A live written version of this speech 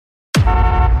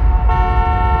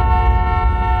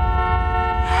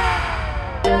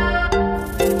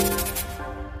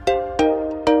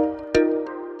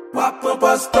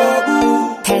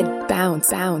Head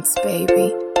bounce,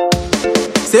 baby.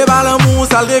 C'est pas l'amour,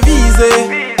 ça le révise.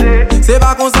 C'est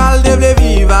pas qu'on ça le devait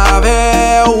vivre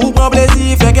avec. Ou prend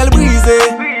plaisir, fait qu'elle brise.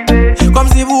 Comme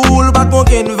si vous roulez pas pour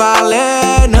qu'une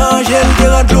valet. Non, j'ai le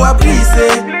terrain de l'eau à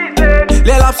glisser.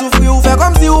 Les laps souffrir ou fait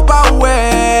comme si ou pas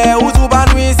ouais. Ou tout pas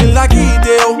nuit s'il l'a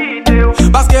quitté.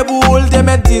 Parce que pour le te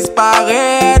mettre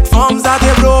disparaître. Femme ça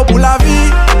te blow pour la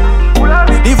vie.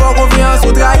 Il faut confiance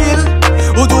ou trahir.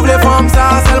 Ou trouve les femmes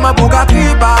ça seulement pour qu'à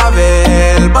trip avec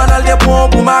elle. Banal des ponts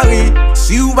pour mari.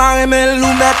 Si ou va aimer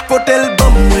ou mettre potel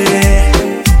bon ouais.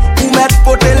 Ou mettre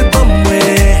potel bon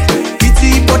ouais.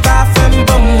 Piti pota femme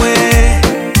bon ouais.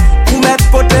 Ou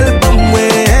mettre potel bon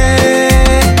ouais.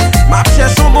 Ma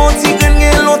cherche son bon petit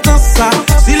gagne longtemps ça.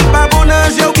 S'il pas bon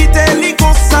j'ai ou quitte li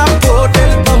comme ça.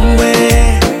 Potel bon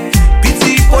ouais.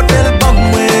 Piti potel bon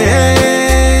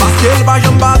ouais. Parce qu'elle va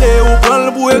jamais parler ou prendre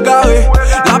le bout égaré.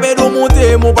 La bédo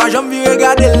monte, mon pas jamais vu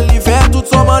regarder. Il fait tout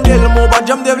son mandel, mon pas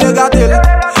jamais devait regarder.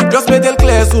 Just mette le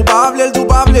clair, sous pas v'lel, tout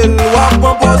pas v'lel. Wap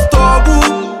mon poste au bout.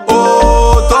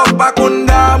 Oh, top pas qu'on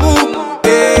d'amour.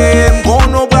 Eh,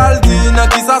 m'kono pral di, nan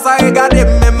qui ça regarde.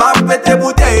 Mais ma pète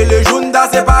bouteille, le jaune da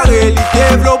séparé. Li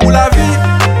développe pour la vie.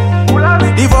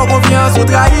 Il faut confiance ou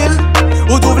trahir.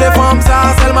 Ou trouve les femmes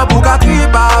ça seulement pour qu'à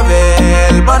trip avec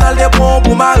elle. Banal des ponts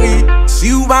pour mari.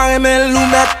 Si ou va aimer ou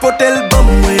mettre potel bon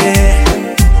ouais.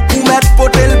 Ou mettre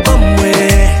potel bon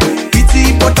ouais.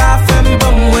 Piti pota femme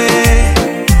bon ouais.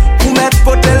 Ou mettre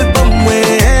potel bon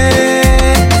ouais.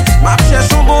 Ma cherche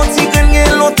son bon petit gagne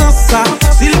longtemps ça.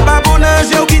 S'il pas bon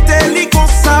j'ai ou quitte li comme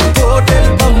ça. Potel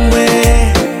bon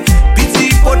ouais.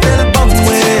 Piti potel bon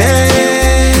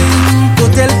ouais.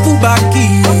 Potel pour Baki.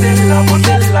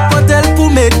 Potel pour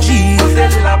Meji.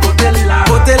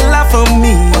 Potel la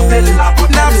famille.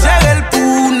 Nap gère le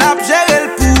pou, nap gère le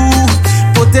pou.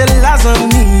 Potel la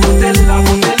zami. Potel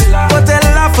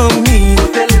la famille.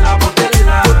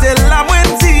 Potel la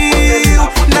moitié.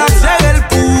 Nap gère le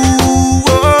pou.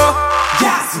 Oh,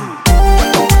 Yazoo.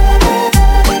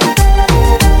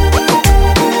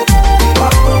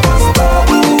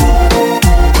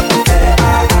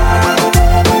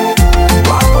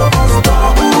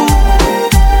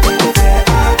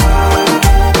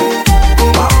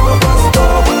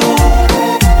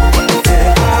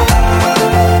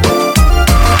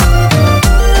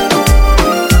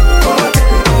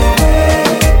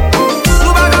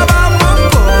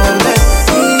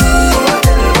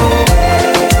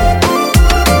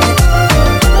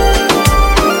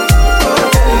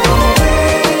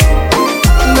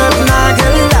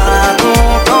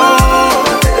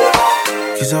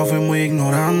 Quizás fui muy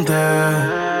ignorante,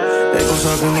 hay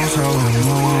cosas que no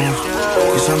sabemos.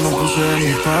 Quizás no puse de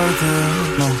mi parte,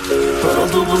 no, pero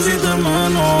tú pusiste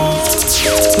menos.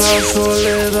 La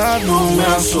soledad no me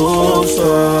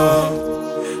asusta,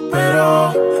 pero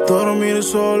dormir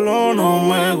solo no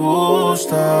me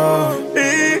gusta.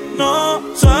 Y no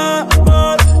sé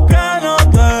por qué no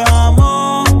te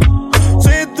amo.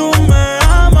 Si tú me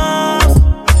amas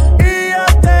y yo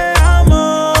te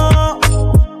amo.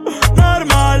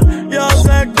 Normal, yo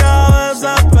sé que a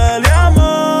veces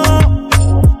peleamos,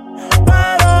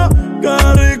 pero qué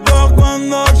rico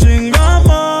cuando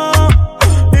chingamos.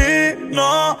 Y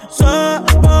no sé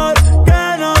por qué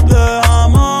no te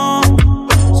amo.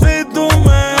 Si tú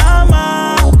me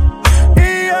amas y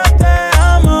yo te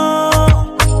amo.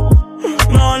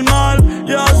 Normal,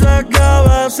 yo sé que a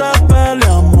veces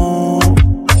peleamos,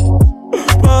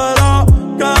 pero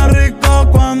qué rico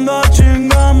cuando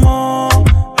chingamos.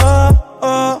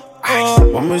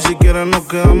 Mami, si quieres nos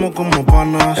quedamos como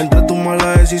panas. Entre tus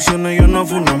malas decisiones yo no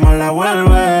fui una mala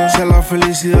vuelve. Si a la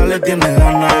felicidad le tienes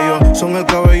ganas, yo son el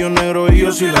cabello negro y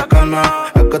yo soy la cana.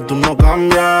 Es que tú no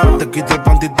cambias, te quito el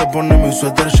panty y te pones mi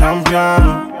suéter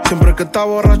champion. Siempre que estás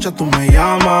borracha tú me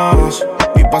llamas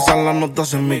y pasan las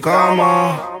notas en mi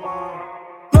cama.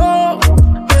 No,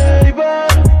 baby,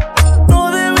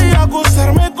 no debía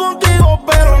acostarme contigo,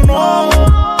 pero no.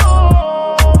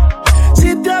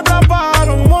 Si te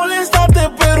atraparon, moléstate,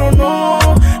 pero no.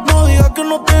 No digas que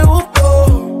no te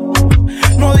gustó.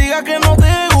 No digas que no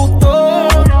te gustó.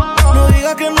 No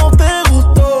digas que no te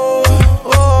gustó.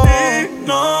 Oh. Y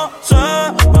no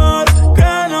sé por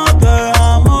qué no te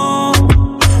amo.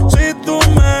 Si tú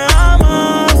me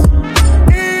amas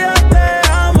y yo te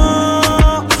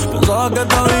amo. Pensaba que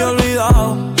te había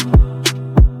olvidado,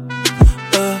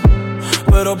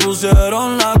 pero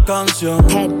pusieron la canción.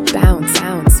 Head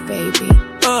bounce, baby.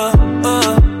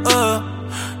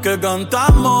 Que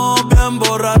cantamos bien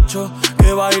borracho,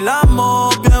 que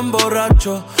bailamos bien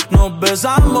borracho, nos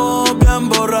besamos bien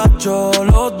borracho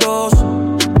los dos.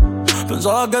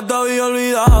 Pensaba que te había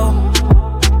olvidado,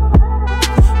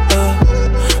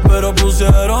 pero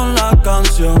pusieron la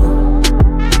canción.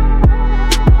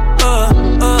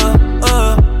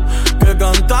 Que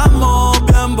cantamos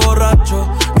bien borrachos,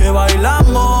 que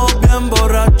bailamos bien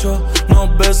borrachos,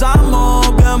 nos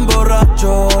besamos bien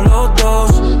borrachos los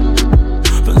dos.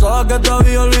 Pensaba que te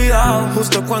había olvidado.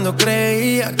 Justo cuando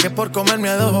creía que por comerme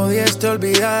a 2 o 10 te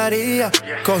olvidaría,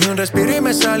 cogí un respiro y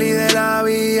me salí de la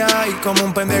vía. Y como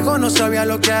un pendejo no sabía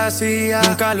lo que hacía.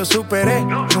 Nunca lo superé,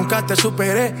 nunca te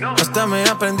superé. Hasta me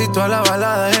aprendí toda la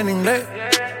balada en inglés.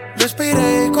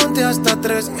 Respiré y conté hasta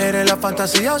 3. Eres la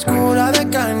fantasía oscura de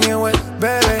Kanye West,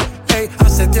 bebé. Hey,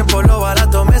 hace tiempo lo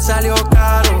barato me salió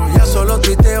caro. Ya solo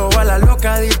tuiteo, a la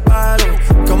loca disparo.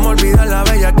 Como olvidar la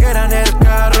bella que era en el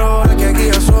carro. La que aquí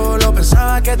yo solo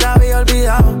pensaba que te había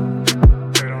olvidado.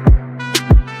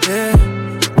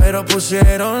 Pero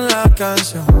pusieron la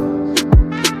canción.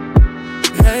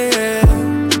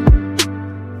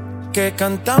 Que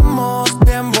cantamos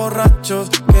bien borrachos,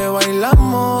 que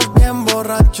bailamos bien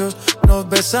borrachos, nos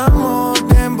besamos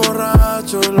bien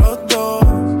borrachos los dos.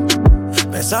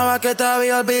 Pensaba que te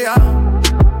había olvidado,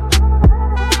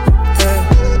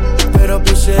 pero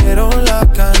pusieron la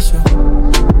canción.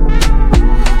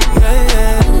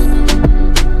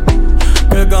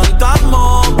 Que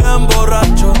cantamos bien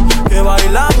borrachos, que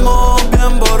bailamos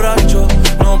bien borrachos,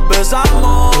 nos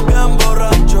besamos bien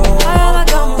borrachos.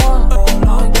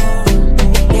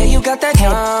 Yeah, you got that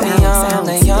yummy,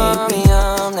 that yummy,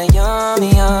 that yummy,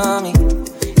 yummy.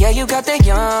 Yeah, you got that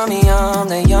yummy,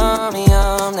 that yummy,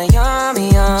 that yummy,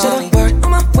 yummy. Said a word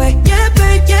on my way, yeah,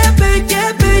 babe, yeah, babe,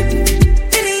 yeah, babe.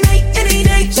 Any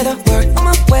night. Said a word on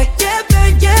my way, yeah,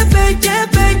 babe, yeah, babe, yeah,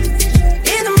 babe.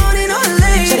 In the morning or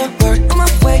late. Said a word on my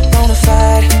way,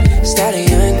 bonafide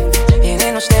stallion. It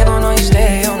ain't no stable, no, you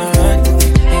stay on the run.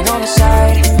 Ain't on the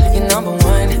side, you're number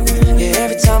one. Yeah,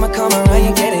 every time I come around,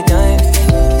 you get it done.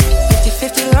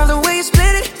 50-50, love the way you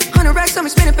split it. 100 racks on me,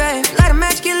 spin it, babe. Light a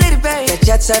match, get lit, babe. That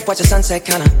jet set, watch the sunset,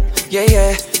 kinda. Yeah,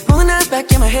 yeah. Pulling eyes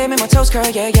back in my head, make my toes curl,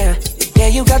 yeah, yeah. Yeah,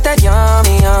 you got that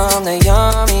yummy, that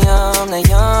yummy, that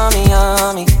yummy,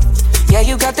 yummy. Yeah,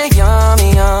 you got that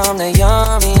yummy, that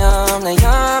yummy, that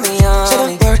yummy, yummy. Said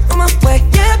a word on my way,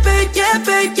 yeah, babe, yeah,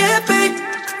 babe, yeah, babe.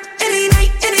 Any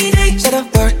night. Said a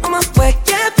word on my way,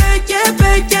 yeah, babe, yeah,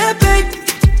 babe, yeah, babe.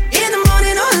 In the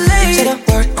morning or late. Said a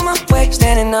word on my way,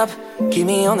 standing up, keep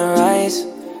me on the rise.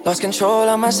 Lost control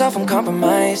of myself, I'm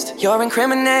compromised. You're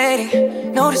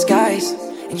incriminating, no disguise.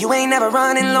 And you ain't never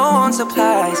running low on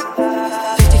supplies.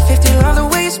 50-50, love the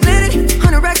way you split it.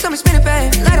 100 racks on me, spin it,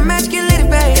 babe. Light a match, get lit,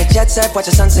 babe. That jet set, watch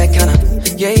the sunset, kinda.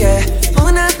 Yeah, yeah.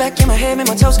 Pulling eyes back in my head, make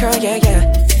my toes curl, yeah, yeah.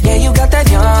 Yeah, you got that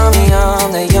yummy,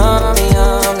 that yummy,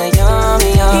 that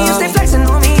yummy, yummy. You stay flexing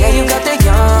on me. Yeah, you got that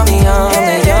yummy, that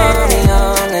yummy,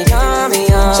 that yummy,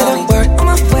 yummy. Said a word on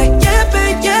my way, yeah,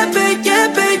 babe, yeah, babe, yeah,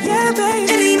 babe, yeah, babe.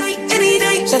 Any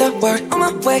day. Said a word on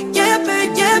my way, yeah,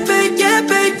 babe, yeah, babe, yeah,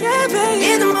 babe, yeah, babe.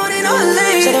 In the morning or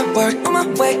late. Said a word on my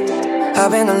way.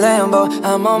 Hop in a Lambo,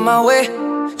 I'm on my way.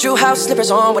 Drew house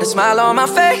slippers on with a smile on my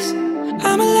face.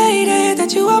 I'm a lady,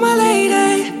 that you are my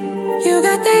lady. You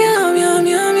got the yum, yum,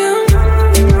 yum, yum.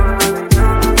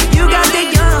 You got the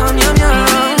yum, yum, yum.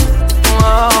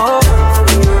 Oh.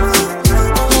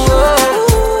 Whoa.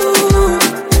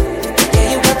 Yeah,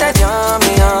 you got that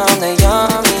yummy, that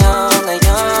yummy, that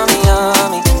yummy,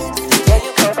 yummy. Yeah,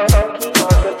 you got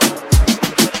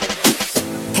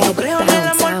No creo en el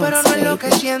amor, pero no es lo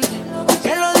que siente.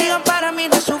 Que lo digan para mí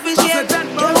no es suficiente.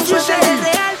 Yo no sé si eres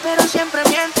real, pero siempre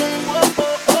miente.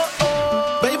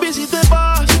 Baby, si te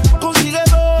vas, consigue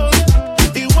dos.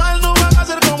 Igual no van a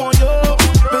ser como yo.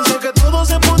 Pensé que todo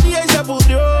se podía y se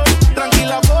pudrió.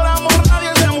 Tranquila, por amor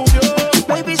nadie se murió.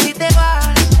 Baby, si te vas,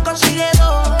 consigue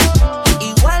dos.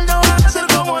 Igual no van a ser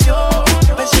como yo.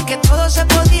 Pensé que todo se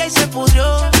podía y se pudrió.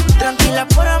 Tranquila,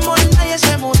 por amor nadie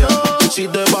se murió. Si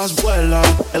te vas, vuela.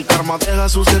 El karma deja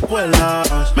sus secuelas.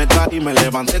 Me caí y me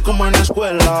levanté como en la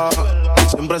escuela.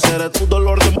 Siempre seré tu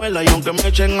dolor de muela. Y aunque me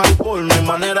echen alcohol, no hay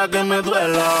manera que me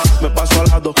duela. Me paso al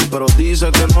lado, pero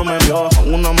dice que no me vio.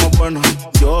 Una más buena,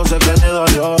 yo sé que le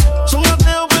dolió. Son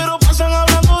ateos, pero pasan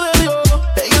hablando de Dios.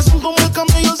 Ellas son como el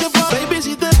camello se va. Baby,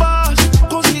 si te vas,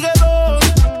 consigue dos.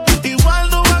 Igual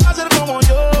no van a ser como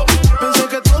yo. Pensé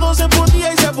que todo se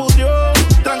podía y se pudrió.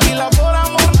 Tranquila, por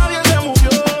amor nadie se murió.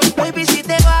 Baby, si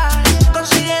te vas,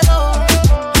 consigue dos.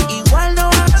 Igual no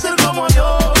van a ser como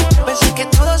yo. Pensé que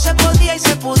todo se podía y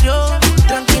se pudrió.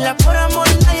 Tranquila, por amor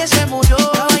nadie se murió.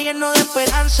 Estaba lleno de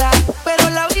esperanza, pero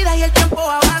la vida y el tiempo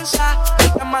avanza.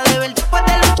 El cama de ver después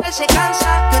de luchar se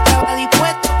cansa. Yo estaba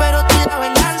dispuesto, pero tú la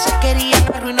venganza. Querían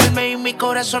arruinarme y mi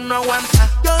corazón no aguanta.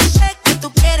 Yo sé que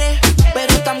tú quieres,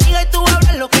 pero tu amiga y tú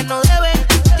hablas lo que no deben.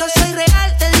 Yo soy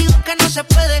real, te digo que no se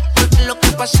puede, porque lo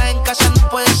que pasa en casa no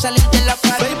puede salir de la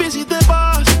pared. Baby, si te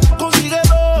vas, consigue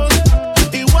dos.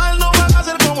 Igual no van a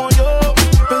ser como yo.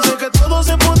 Pensé que todo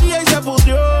se podía y se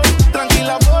pudrió.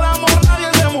 Tranquila, por amor nadie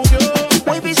se murió.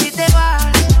 Baby, si te vas,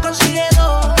 consigue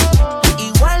dos.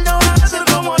 Igual no van a ser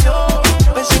como yo.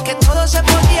 Pensé que todo se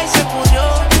podía y se pudrió.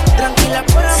 Tranquila,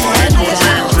 por amor nadie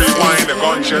se murió. Rewind, the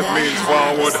gunshot means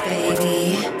forward.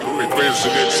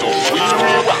 Reversing it so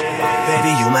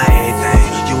Baby, you my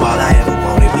everything. You all I ever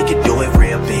wanted. We could do it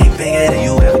real big, bigger than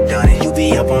you ever done it. You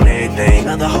be up on everything.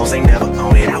 Other hoes ain't never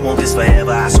on it. I want this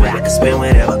forever. I swear I could spend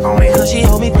whatever on it. Cause she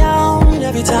hold me down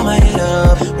every time I hit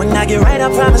up. When I get right, I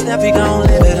promise that we gon'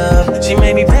 live it up. She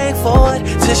made me beg for it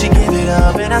till she give it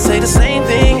up. And I say the same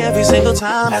thing every single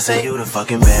time. I say you the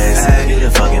fucking best. You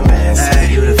the fucking best.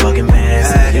 You the fucking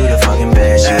best. You the fucking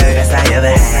best. You the best I ever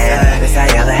had. Best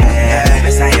I ever had.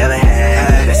 Best I ever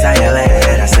had. Best I ever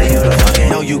had. I say you the fucking.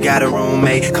 Know you got a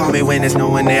roommate. Call me when there's no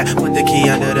one there. Put the key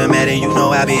under the mat and you know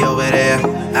I be over there.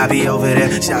 I be over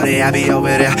there. Shout it, I be over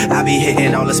there. I be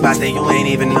hitting all the spots that you ain't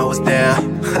even know is there.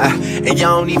 And you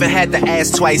don't even have to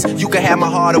ask twice. You can have my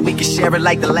heart or we can share it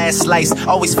like the last slice.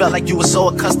 Always felt like you were so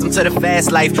accustomed to the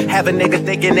fast life. Have a nigga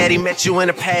thinking that he met you in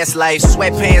a past life.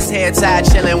 Sweatpants, hair tied,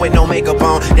 chilling with no makeup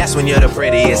on. That's when you're the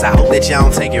prettiest. I hope that you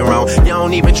don't take it wrong. You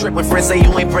don't even trip when friends say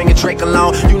you ain't bringing Drake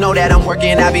along. You know that I'm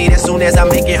working, I be there soon as I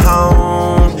make it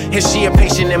home. If she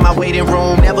impatient in my waiting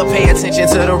room, never pay attention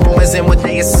to the rumors and what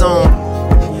they assume.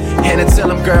 And until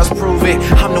them girls prove it,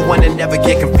 I'm the one that never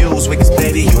get confused with. Cause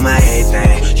baby, you my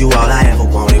everything. You all I ever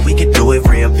wanted. We could do it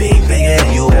real big, bigger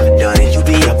than you ever done it. You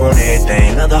be up on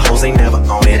everything. Other hoes ain't never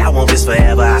on it. I want this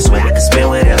forever. I swear I could spend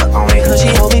whatever on it. Cause she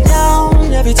hold me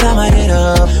down every time I hit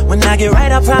up. When I get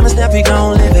right, I promise that we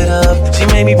gon' live it up. She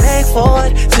made me beg for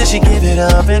it till she give it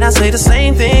up. And I say the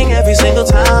same thing every single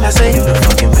time. I say you the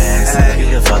fucking best. You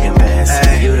the fucking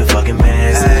best. You the fucking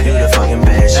best. You the fucking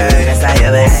best. You the best I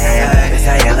ever had. Best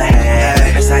I ever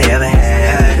had. Best I ever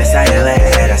had. Best I ever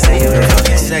had. I say you the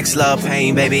fucking sex, love,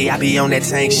 pain, baby. I be on that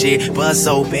tank shit. Buzz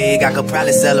so big, I could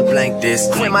probably sell a blank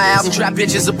disc. When my album drop,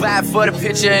 bitches will buy it for the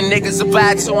picture, and niggas will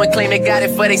buy it too and claim they got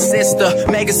it for they sister.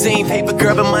 Magazine, paper,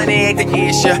 girl, but money ain't the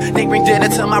issue. They bring dinner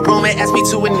to my room and ask me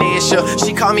to initial.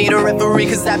 She call me the referee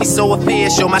cause I be so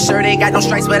official. My shirt ain't got no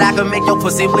stripes, but I can make your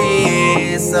pussy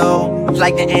whistle.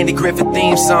 Like the Andy Griffith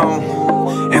theme song.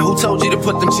 And who told you to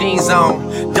put them jeans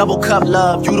on? Double cup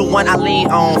love, you the one I lean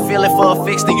on. Feeling for a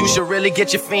fix, then you should really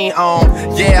get your fiend on.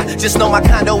 Yeah, just know my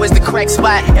condo is the crack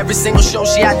spot. Every single show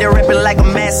she out there ripping like a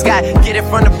mascot. Get it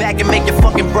from the back and make your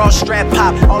fucking bra strap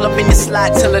pop. All up in your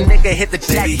slot till a nigga hit the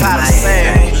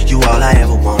jackpot. You all I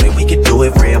ever wanted, we could do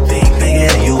it real big, bigger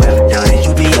than you ever done it.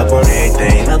 You be up on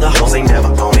everything, other hoes ain't never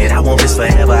on it. I want this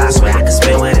forever, I swear I could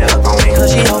spend whatever on it.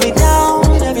 Cause she hold me down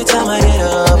every time I hit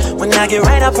up. When I get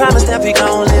right, I promise that we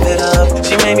gon' live it up.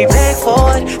 She made me beg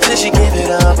for it till she give it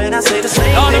up. And I say the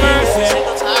same thing.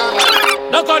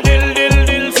 Duck a dill, dill,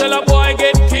 dill. Sell a boy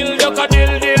get killed. Duck a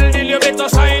dill, dill, dill. You better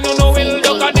sign on no will.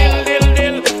 Duck a dill, dill,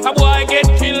 dill. A boy get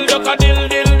killed. Duck a dill,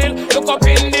 dill, dill. Look up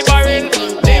in the barrel.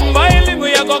 Limb by limb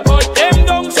we a go cut them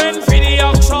down. Send for the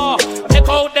oxa. Take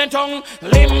out them tongue.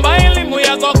 Limb by limb we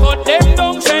a go cut them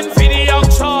down. Send for the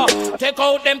oxa. Take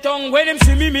out them tongue. When them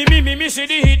see me see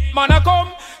the hit man a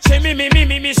come. Say me,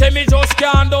 say me just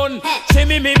can't done. Say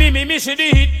me, see the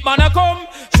hit man a come.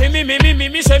 Say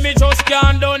me, say me just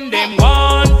can't done. Them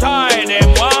one time.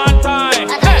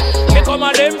 Hey, they come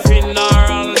a them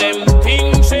funeral, them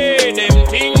things say.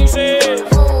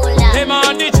 Them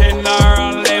on the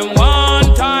general, them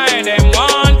one time.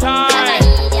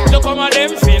 They come a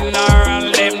them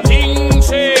funeral, them things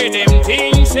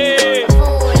say.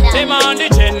 Them on the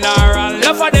general,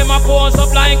 enough of them a pose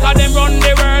up like a them run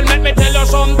the world. Let me tell you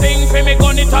something, fi me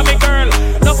gun it a me girl.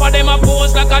 Enough of them a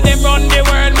pose like a them run the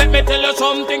world. Let me tell you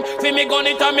something, fi me gun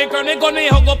it a me girl. Me gonna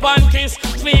hug up and kiss,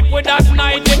 sleep with that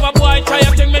night. If a boy try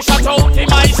to think me shut out in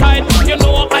my side, you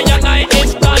know I and I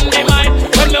is dynamite.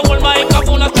 When me hold my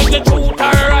microphone, I speak the truth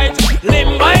alright.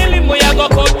 Limb by limb we a go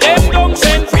cut them down.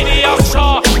 Send for the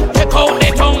oxa, take out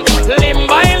the tongue. Limb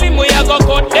by limb we a go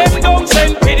cut them down.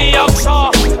 Send for the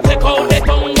oxa, take out the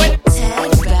tongue.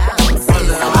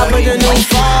 I put the new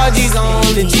 4Gs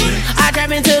on the G. I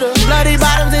trap into the bloody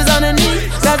bottoms is underneath.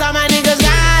 Cause all my niggas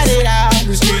got it out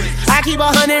the street. I keep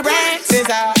 100 racks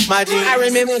inside my jeans. I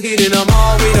remember hitting them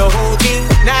all with the whole team.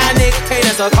 Now a nigga can't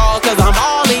answer calls cause I'm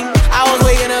balling. I was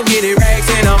waking up getting racks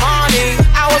in the morning.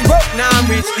 I was broke, now I'm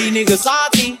rich, these niggas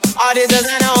salty. All this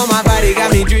designer on my body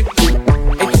got me drip.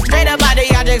 Straight up out the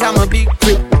objects, I'm a big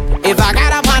grip. If I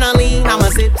got up on a lean, I'm a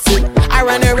sip. I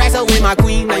run the racks up with my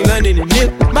queen, like London and Nip.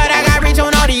 But I got rich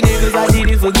on all these niggas, I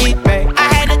didn't forget back.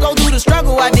 I had to go through the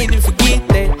struggle, I didn't forget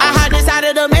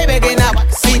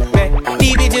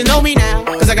know me now,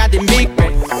 cause I got them big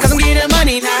racks. Cause I'm getting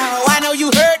money now, I know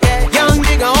you heard that. Young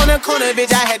nigga on the corner,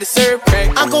 bitch, I had to serve crack.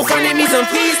 Uncle fronted me some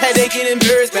peas, had to get them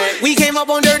birds back. We came up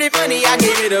on dirty money, I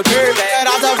gave it a bird back.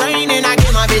 Cut off the rain and I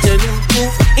gave my bitch a new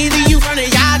coupe. Either you from the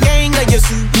y'all gang or you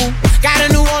soup. Got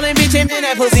a New Orleans bitch and man,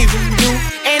 that pussy voodoo.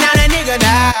 And I'm that nigga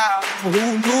now.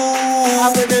 I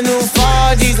put the new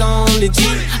 4Gs on the G.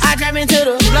 I trap into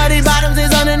the bloody bottoms is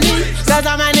underneath. Cause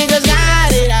all my niggas got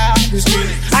it out the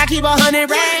street. I keep 100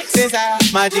 racks inside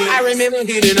my jeans. I remember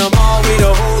hitting them all with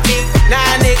a whole team. Now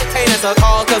niggas can't answer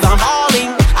call cause I'm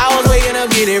balling. I was waking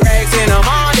up getting racks in the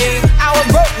morning. I was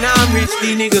broke, now I'm rich,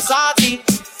 these niggas salty.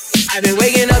 I've been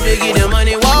waking up to get the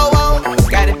money, whoa, whoa.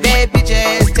 Got a bad bitch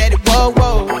ass tatted, whoa,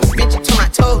 whoa. Bitch to my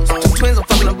toes, 2 twins, I'm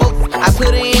fucking them both. I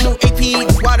put her in new AP,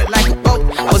 water like a boat.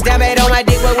 I was down bad on my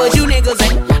dick, what was you niggas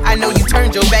ain't? I know you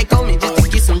turned your back on me just to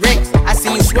get some wrecks. I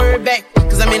see you swerve back,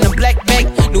 cause I'm in the black bag.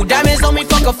 New diamonds on me,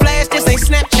 fuck a flash, this ain't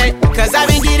Snapchat. Cause I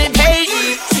been getting paid.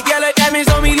 Yellow diamonds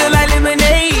on me look like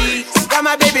lemonade. Got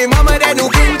my baby mama that new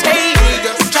vintage.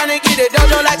 Tryna get a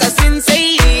dojo like a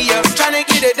sensei. Tryna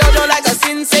get a dojo like a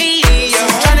sensei.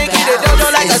 Tryna get a dojo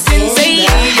like a sensei.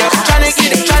 Tryna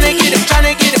get it, tryna get it,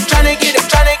 tryna get it, tryna get it,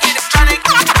 tryna get it, tryna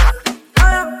get it.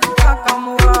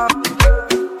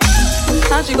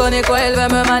 Quand tu connais quoi, elle veut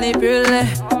me manipuler.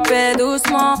 Fais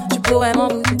doucement, tu pourrais m'en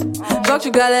bouger. Je vois que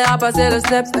tu galères à passer le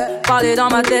step. Parler dans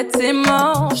ma tête, c'est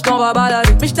mort. Je t'en vais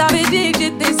balader. Mais je t'avais dit que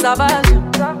j'étais sauvage.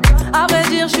 À vrai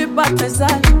dire, je suis pas très sage.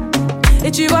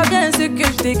 Et tu vois bien ce que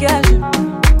je dégage.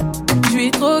 Je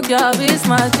suis trop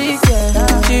charismatique.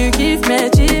 Tu kiffes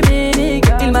mes chimiques.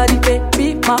 Il m'a dit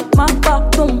baby, ma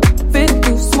pardon. Fais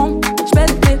doucement, je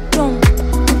pète les plombs.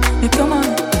 Mais comment?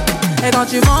 Et quand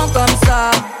tu mens comme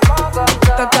ça,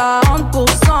 t'as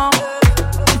 40%.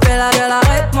 Tu fais la gueule,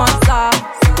 arrête-moi ça.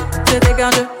 C'était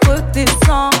qu'un jeu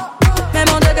redescend. Mais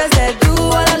mon Dieu que c'est doux,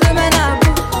 voilà je mène à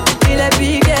bout. Il est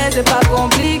piqué, c'est pas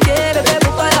compliqué. Bébé,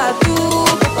 pourquoi y'a tout?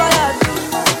 Pourquoi y'a tout?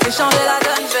 J'ai changé la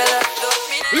donne, je vais le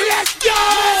dominer. Let's go!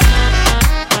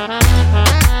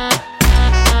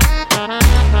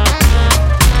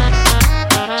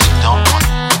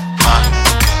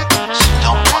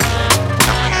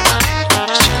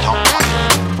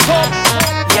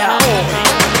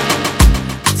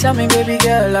 Tell me, baby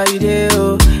girl, how you dey,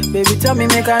 oh? Baby, tell me,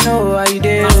 make I know how you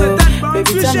dey, oh?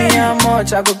 Baby, tell me how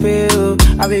much I go pay, oh?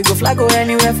 I will go fly, go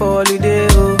anywhere for holiday,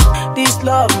 oh? This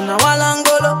love, now one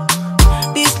Angolo.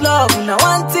 This love, now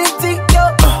one ting,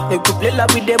 yo. They could play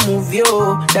like with the movie,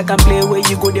 oh. They can play where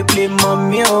you go, they play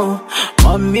mommy, oh.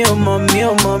 Mommy, oh, mommy,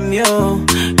 oh, mommy, oh.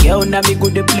 Girl, now me go,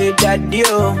 they play daddy,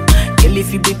 oh. Girl,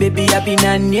 if you be baby, I be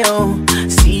nanny, oh.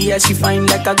 See how she fine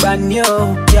like a granny,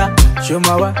 oh. Yeah, show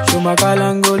my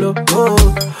kalangolo,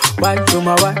 oh. Why, show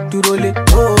my what to roll it,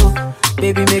 oh.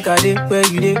 Baby, make a day where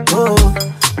you dey, oh.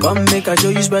 Come make a show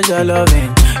you special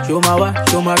loving. Show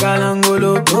my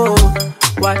kalangolo, oh.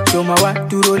 Why, show my what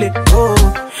to roll it, oh.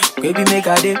 Baby, make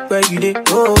a day where you dey,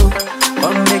 oh.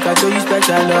 Come make a show you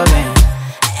special loving.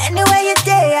 Anywhere you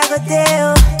day, I go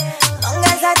there, oh. Long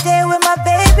as I day with my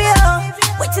baby, oh.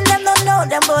 Waiting them don't know,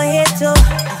 them boy here too.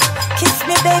 Kiss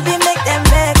me, baby, make them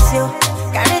vex you.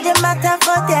 Carry the matter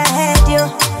for their head, you.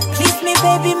 Kiss me,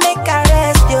 baby, make I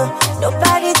rest you.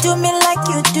 Nobody do me like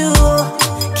you do.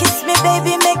 Kiss me,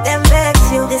 baby, make them vex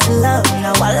you. This love,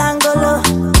 now Walangolo.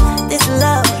 This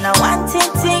love, now one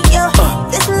ting, yo.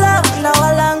 This love, now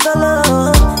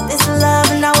Walangolo. This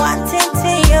love, now one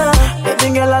ting, yo.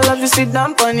 Baby girl, I love you, sit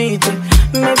down on it.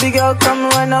 Maybe girl, come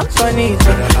run up on it.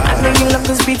 I know you love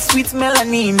the sweet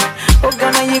melanin. Oh,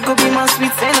 Ghana, you could be my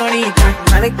sweet senorita.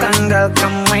 American girl,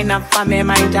 come wine up for me.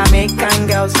 My Jamaican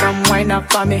girls, come wine up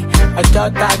for me. I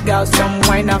thought that girls, come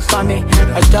wine up for me.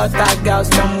 I thought that girls,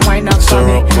 come wine up for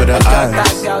me. So up with her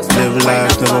eyes, live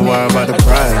life, never worry about the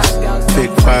price.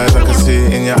 Big fires, I can see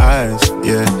it in your eyes.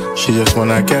 Yeah, she just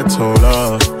wanna get told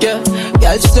off. Yeah,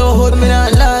 girl, she so hold me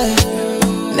down lie.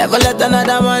 Never let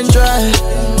another man try.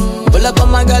 Pull up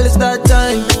on my girl, it's that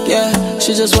time. Yeah,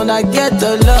 she just wanna get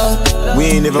the love. We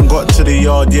ain't even got to the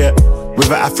yard yet. With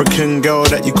an African girl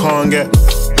that you can't get.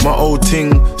 My old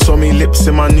ting, saw me lips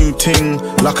in my new ting.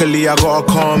 Luckily I got a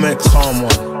calm ex, calm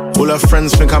one. All her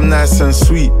friends think I'm nice and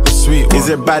sweet. Is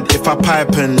it bad if I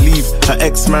pipe and leave? Her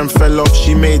ex-man fell off,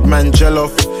 she made man gel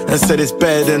off. And said it's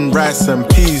better than rice and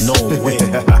peas. No way.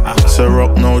 So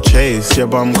rock, no chase. Your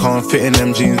bum can't fit in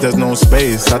them jeans, there's no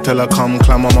space. I tell her come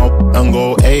climb on my and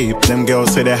go ape. Them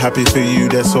girls say they're happy for you,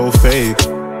 they're so fake.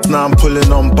 Now I'm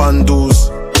pulling on bundles.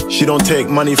 She don't take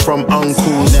money from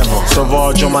uncles.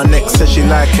 Sauvage on my neck says she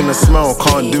liking the smell.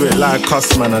 Can't do it like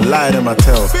us, man, I lie to my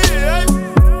tell.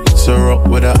 So rock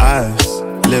with her eyes.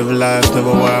 Live life,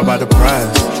 never worry about the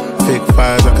price. Fake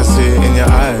fires, I can see it in your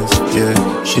eyes. Yeah,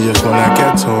 she just wanna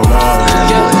get told off.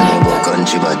 Yeah,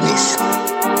 country badness.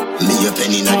 Me a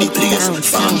penny na the place.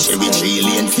 Farm cherry tree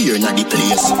lane, fear na the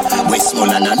place.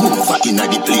 Westmoreland and Nova in na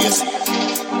the place.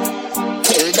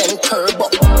 Tell them curb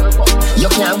up. You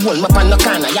can't hold me up on the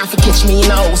corner. You have to catch me in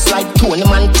a house like Tony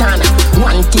Montana.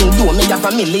 One thing do, me have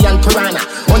 1 million piranha.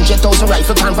 100,000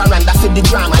 rifle pan veranda for the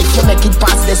drama. If you make it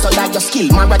past this, so that your skill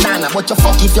Maradona. But you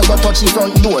fuck if you go touch the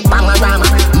front door, Bamarama.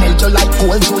 Melt you like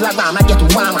cold Jularama, get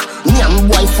warmer. Nyam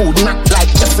boy food, not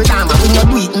like Jeffrey Dahmer. When you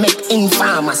do it, make in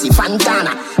pharmacy,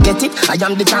 Fantana. Get it? I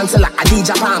am the chancellor,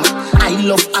 Adidja Palmer. I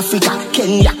love Africa,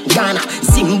 Kenya, Ghana,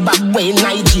 Zimbabwe,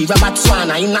 Nigeria,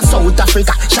 Botswana. In a South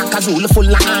Africa, Shaka Zulu full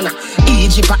of honor.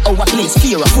 Egypt at our place,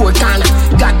 fear of four corner.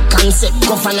 God concept,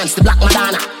 governance, the Black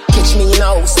Madonna. Catch me in a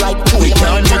house like Tony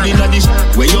Montana. We can't live in a dish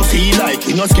where you feel like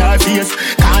you no scar face.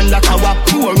 Can't lock a wap,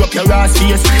 pour up your ass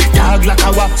face. Dog like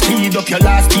a wap, speed up your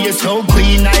last face. So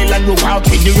Green Island, we walk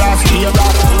with the ass here.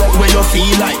 Where you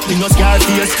feel like you no scar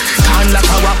face. Can't lock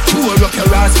a wap, pour up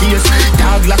your ass face.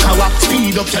 Dog like a wap,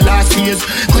 speed up your last face.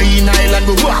 Green Island,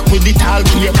 we walk with the tall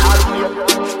gear.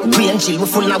 Green chill, we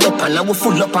full of weapon, and we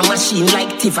full up a machine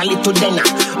like Tivoli to Denner.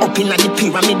 Up in the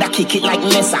pyramid, I kick it like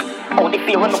Mesa. Oh, the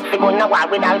fear look for gonna war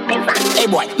with all peasant. Hey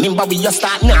boy, remember we just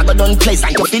start now, go done place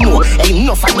and you know ain't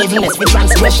enough forgiveness with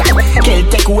transgression. Kill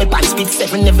take weapon, speed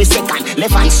 7 every second.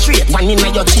 Left hand straight, one in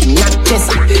your chin, not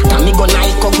Tessa. Tommy gonna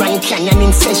echo Grand Canyon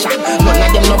in session. None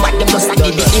of them know what them just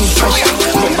give the impression.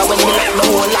 Remember when we like the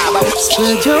whole lava.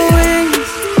 Spread your wings.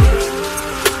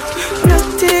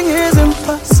 Nothing is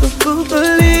impossible,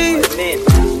 believe me.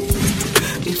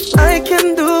 If I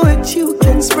can do it, you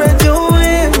can spread your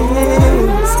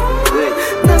wings.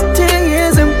 Nothing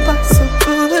is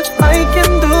impossible. If I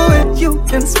can do it, you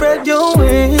can spread your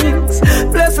wings.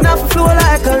 Blessing off a flow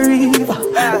like a river.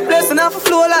 Blessing off a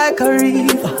flow like a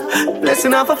river.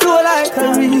 Blessing off a flow like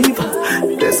a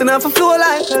river. Blessing off a flow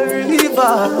like a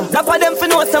river. Top of them for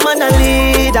know some man a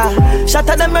leader.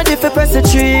 Shatter them ready for press the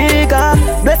trigger.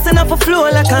 Blessing off a flow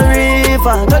like a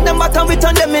river. Turn them back and we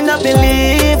turn them in a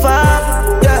believer.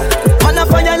 Yeah. Man a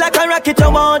fire like a rocket,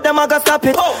 you want them, I gotta stop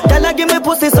it. Tell her give me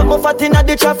pussy, something fat inna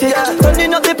the traffic.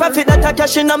 Turning up the profit, that I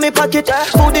cash inna me pocket.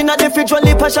 Food inna the fridge, one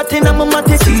lip a shot inna my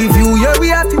matic. See view, yeah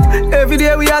we at it, every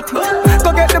day we at it.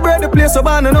 Go get the bread, the place so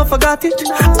bad and I forgot it.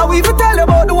 I will even tell you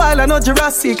about the wild and not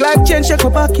Jurassic. Like change, shake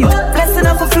up pocket. Blessing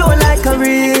off a flow like a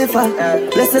river.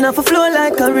 Blessing off a flow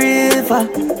like a river.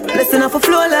 Blessing off a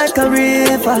flow like a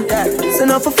river.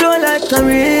 Blessing off a flow like a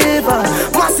river.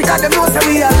 Massive got them know say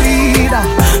we a leader.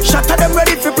 Shut up them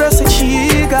ready for press the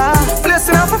trigger.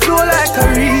 Blessing off a flow like a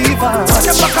river. Touch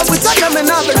them back up with them and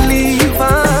I believe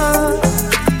her.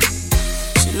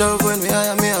 She love when me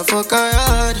hire me a fuck her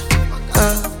hard.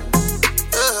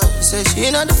 Say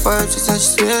she not the vibe, she said she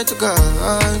swear to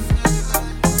God.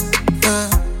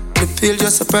 The pill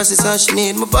just a process how she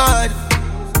need my body.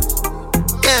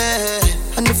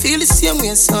 Yeah, and the feel the same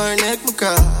way so her neck my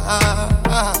car.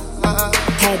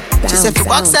 She said for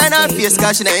box her in her face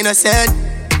cause she not innocent.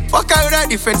 Fuck her with her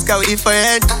different sky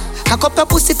different. Cock up her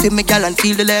pussy for me girl and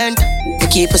feel the length. Me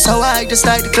keep her so high just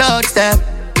like the clouds them.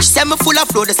 She said me full of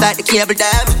flow just like the cable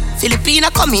dam.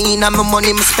 Filipina come in and my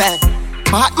money me spend.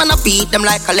 My heart man I beat them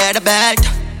like a leather belt.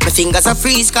 My fingers are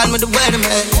freeze call me the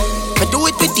weatherman. Me do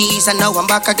it with these and now I'm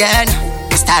back again.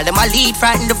 My style them I lead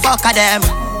frighten the fuck of them.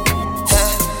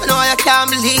 I know I can't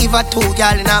believe I two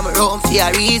girl in my room for a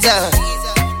reason.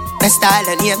 My style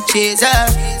and name chaser.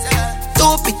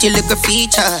 Two pretty little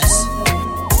features.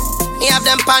 Me have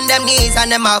them on them knees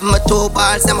and them have my two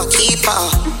balls, them a keeper.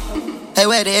 Hey,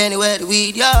 where they anywhere the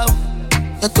weed, yo?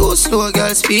 You're too slow,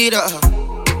 girl, speed up.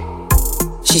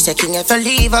 She said, King, if I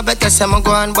leave, I better say I'm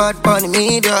going bad bunny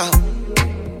media.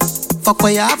 Fuck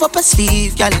what you have up a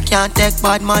sleeve, girl, I can't take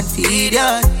bad man feed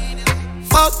ya.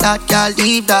 Fuck that, girl,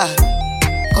 leave that.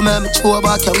 Come here, me throw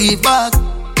back your weave back.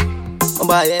 I'll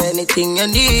buy anything you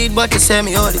need, but you say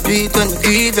me only do it when me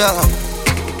grieve ya.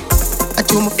 I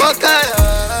do my fuck her,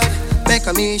 make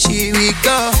her me she weak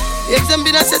though. If them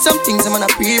been I said some things I'm gonna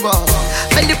pre-ball.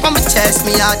 Bend it on my chest,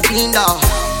 me heart clean though.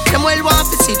 Them well want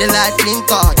to see the light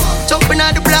blink out. Jumping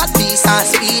on the block, beast and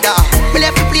speed up. Me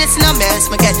left the place in a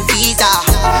mess, me get the visa.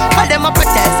 But them a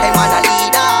protest, they want a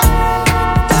leader.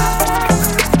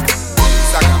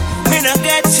 Me no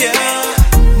get you,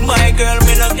 my girl,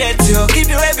 me no get you.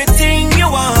 Give you everything you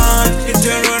want. You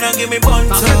turn around and give me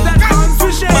bunto.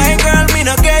 My girl, me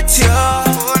no get you.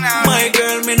 My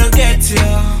girl, me no get you.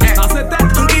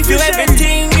 Give you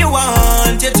everything you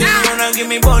want. You turn around and give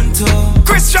me bunto.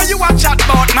 Christian, you want chat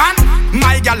about, man?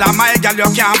 My gal, you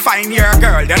can't find your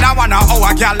girl. Then I wanna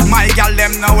our gal, my gal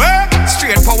them now.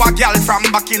 Straight for a gal from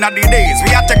back in the days.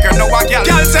 We are taking our gal.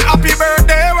 Gal say happy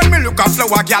birthday when me look a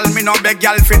flower gal. Me no beg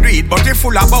gal fi do it, but if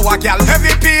full of our gal.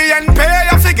 Heavy pay and pay,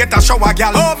 you fi get a shower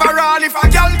gal. Overall, if a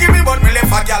gal give me, but me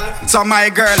left a gal. So my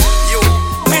girl, you.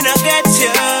 Me no get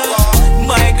you.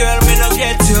 My girl, me no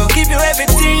get you. Give you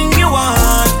everything you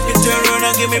want. You turn around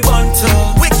and give me bunto.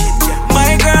 Wicked, yeah.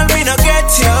 My girl, me no get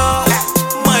you.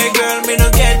 My girl, me no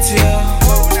get you.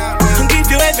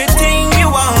 Give you everything you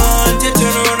want. You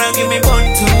turn around and give me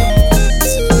bunto.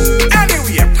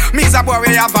 Anyway, me's a boy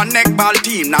we have a neckball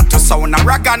team. Not to sound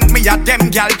arrogant, me a them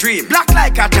gal dream. Black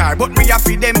like a tar, but me a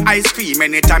feed them ice cream.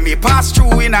 Anytime me pass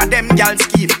through in a them gal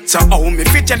scheme. So how me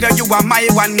fit tell you are my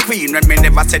one queen when me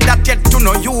never said that yet to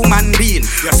no human being.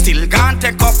 You still can't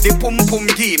take off the pum pum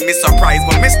game. Me surprised,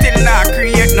 but me still not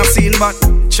create no scene. But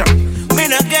me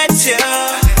no get you.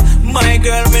 My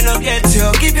girl, me no get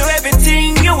you. Give you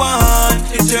everything you want.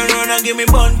 You turn around and give me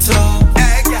bunto.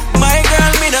 My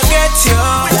girl, me no get you.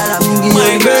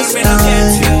 My girl, me no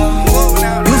get you.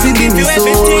 You fi be me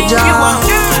soldier.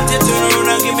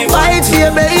 Fight for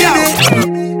your baby.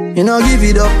 You know give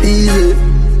it up easy.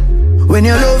 When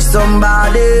you love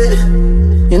somebody,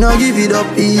 you know give it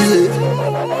up easy.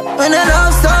 When you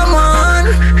love someone,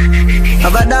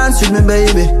 have a dance with me,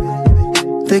 baby.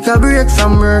 Take a break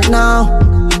from work now.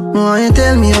 Why you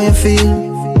tell me how you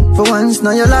feel? For once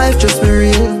now your life just be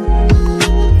real.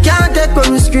 Can't take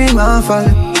when we scream and fall.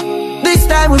 This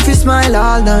time if you smile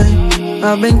all night.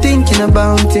 I've been thinking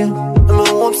about you. I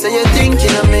hope say you're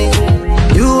thinking of me.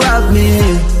 You have me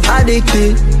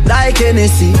addicted like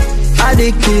Hennessy.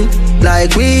 Addicted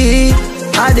like weed.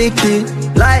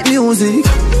 Addicted like music.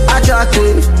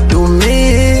 Attracted to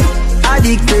me.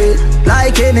 Addicted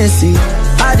like Hennessy.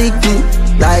 Addicted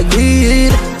like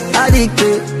weed.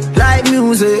 Addicted like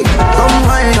music. Come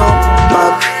wind up,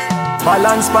 back.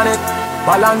 Balance pan it,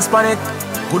 balance pan it.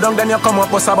 Good on then you come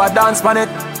up with a dance pan it.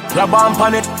 Grab on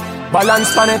pan it,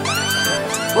 balance pan it.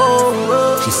 Whoa,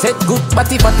 whoa. She said good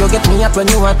body but you get me up when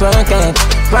you are twerking.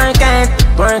 Twerking,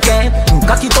 twerking.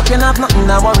 Cock it up, you have nothing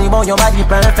to worry about, your body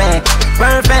perfect.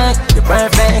 Perfect, you're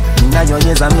perfect. Now your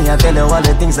ears on me, I tell you all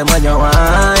the things that when you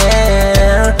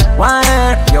wire.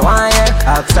 Wire, you wire.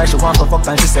 I asked her she want to fuck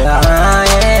and she said yeah.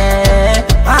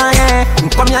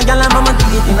 Come here girl and mama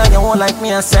deep in your whole life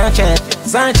me a search it.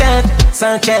 Search it,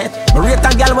 search it. Me rate a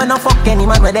girl when I fuck any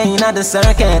man where they in the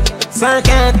circuit.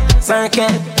 Circuit,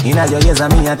 circuit. In your ears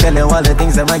on me, I tell you all the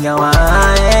things that when you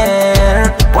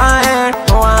wire. Wire,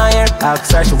 wire. I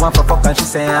asked her she want to fuck and she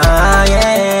say yeah.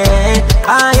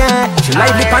 She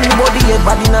like the pan the body, head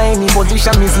body in any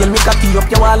position. Me see me cocky up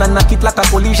your wall and knock it like a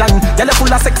collision. Girl you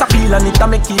full of sex appeal and it a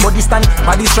make your body stand.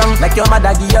 Body strong like your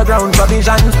mother give you ground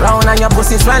provision. Round and your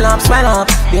pussy swell up,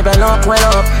 develop well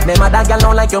up. Them other girl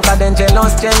don't like you 'cause them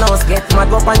jealous. Get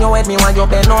mad up on your head, me want you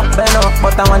bend up.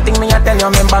 But I one thing me I tell you,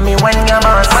 remember me when you're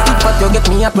boss. But you get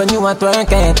me up when you are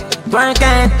twerking.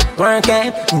 Twerking,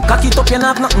 twerking. Cock it up, you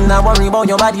have nothing to worry about,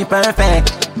 your body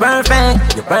perfect.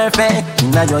 Perfect, you're perfect.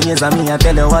 Now your ears on me, I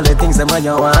tell you all the things that when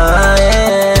you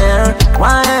wire.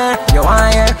 Wire, you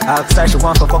wire. I asked her she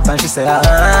want to fuck and she say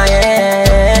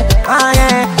yeah.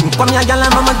 Come here girl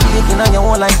and mama deep in your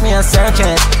whole life me a search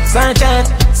it. Search it,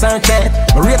 search it.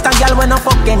 Me rate a girl when I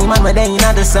fuck any man where they in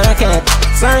the circuit.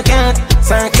 Circuit,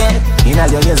 circuit. In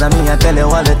your ears on me, I tell you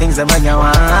all the things that when you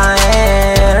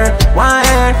wire.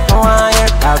 Wire, wire.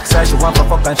 I asked her she want to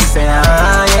fuck and she say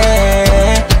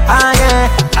yeah.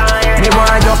 Me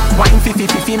want you wine fi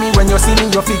me when you see me,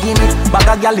 you fi give me. Bag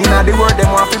a gal inna the world,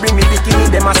 them want fi bring me bikini.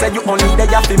 Them a said you only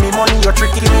there fi me money, you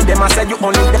tricky me. Them a said you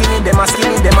only there me, them a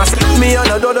skinny, them a skinny. Me on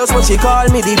the dodos when she call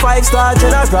me the 5-star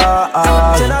general.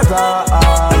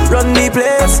 Run the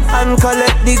place and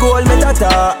collect the gold medal.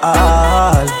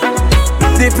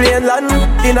 The plane land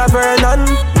in a Vernon.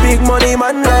 Big money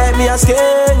man like me a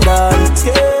scandal.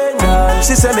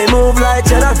 She say me move like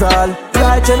general,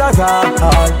 like general.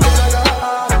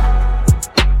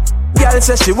 Girl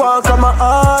say she want come a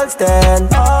all stand.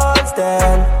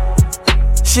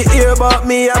 She hear about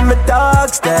me and my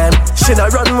dogs them. She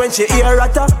not run when she hear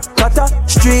rata.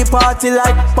 Street party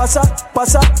like passa.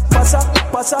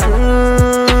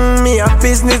 Me a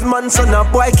businessman, so no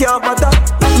boy can't matter.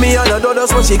 Me on the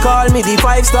dodos when she call me the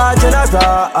 5-star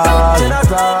general.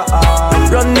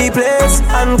 Run the place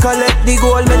and collect the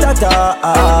gold medal.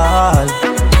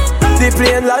 The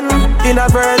plane land in a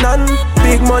Vernon.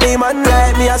 Big money man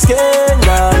like me a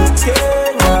scandal.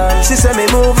 She say me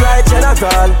move like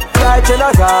general.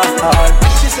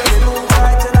 She say me move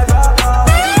like general.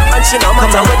 And she no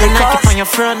matter what they call. Come on, make me knock it on your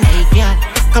front, yeah.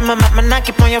 Come on, make me knock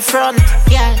it on your front,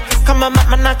 yeah. Come and make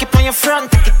me knock it on your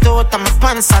front. Take it out of my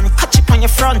pants and catch it on your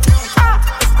front.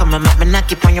 Come and make me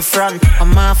knock it on your front.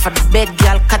 I'm off of the bed,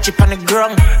 girl, catch it on the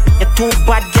ground. You're too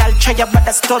bad, girl, try your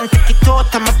bad stunt. Take it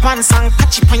out of my pants and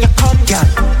catch it on your cunt.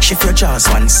 Girl, shift your jaws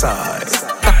one side.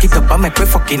 Cock it up and make me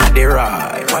fucking at the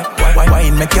right. Why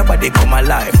make your body come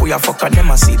alive? We are fuck on them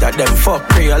and see that them fuck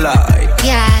realize.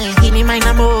 Girl, give me mine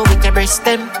and move with your breast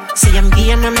them. See them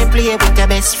game when me play with your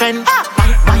best friend.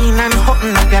 Wine and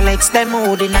hutton up your legs, them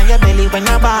holding on your belly when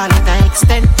you ball it a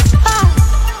extend.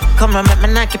 Come and make me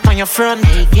knock it on your front,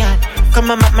 yeah. Come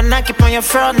and make me knock it on your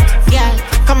front, yeah.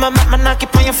 Come and make me knock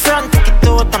it on your front. Take it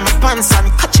out of my pants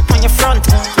and catch it on your front.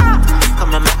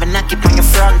 Come and make me knock it on your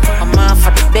front. I'm off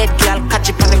of the bed, girl, catch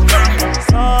it on the ground.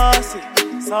 Saucy,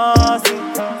 saucy,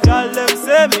 girl, them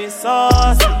say me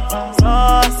saucy,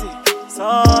 saucy,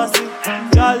 saucy,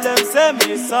 girl, them say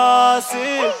me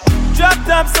saucy. Drop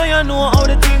top so you know how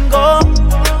the thing go.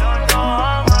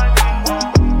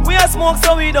 We a smoke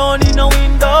so we don't need no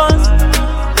windows.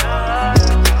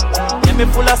 Yeah, me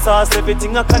full of sauce,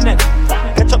 everything I connect.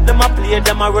 Catch up them a play,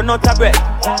 them a run out of breath.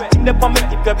 In the palm,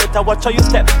 if you better watch how you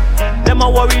step. Them a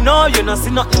worry, no, you no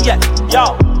see nothing yet.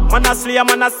 Yo, man a slayer,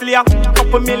 man a slayer.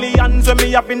 Couple millions when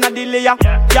me up in a delay.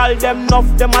 Y'all them nuff,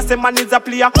 them a say man is a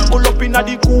player. Pull up in a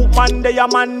the coupe, man they a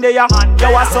man they a.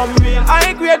 Yo a some real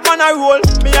high grade man a roll.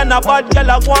 Me and a bad girl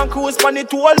a go and cruise pan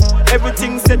it all.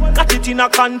 Everything set, got it in a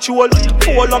control.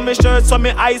 Pull on me shirt so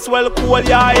me ice well cool,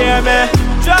 yeah, hear me.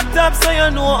 Drop top so you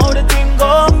know how the thing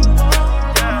go.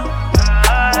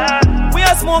 We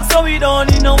a smoke so we don't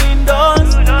need no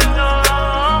windows.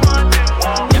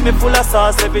 Yeah, me full of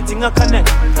sauce, everything I connect.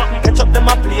 Catch up them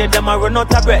a play, them a run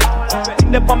out of breath.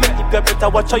 In the palm, if you better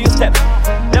watch how you step.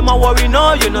 Them a worry,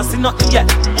 no, you no see nothing yet.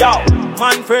 Yo,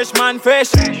 man fresh, man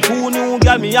fresh. Who knew,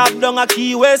 girl, me have done a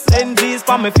Key West. Lenses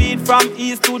for me feet from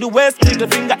east to the west. Little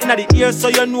finger in the ear so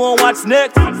you know what's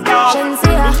next. Yo,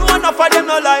 no enough of them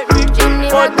no like me,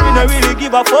 but me no really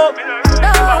give a fuck.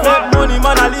 Make money,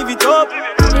 man, I leave it up.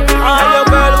 And your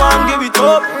girl won't give it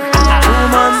up.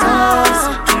 Woman sauce,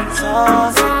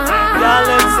 sauce. Y'all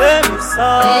them say me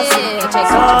sauce,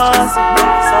 sauce,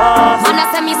 sauce. Man a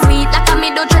say me sweet like a me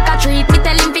do trick or treat. Me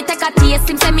tell him fi take a taste.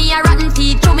 Him say me a rotten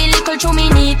teeth. Chew me little, chew me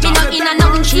neat. Me no in a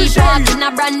nothing cheap. Walk in a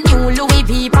brand new Louis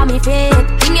V for me feet.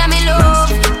 Thing ya me love,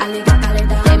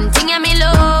 them thing ya me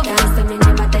love.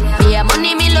 Yeah,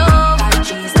 money me love.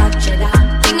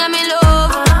 Thing ya me love.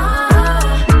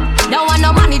 Don't want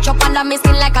no money chop under me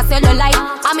skin like a cellulite.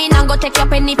 I mean I go take your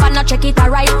penny for not check it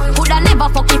alright. Coulda never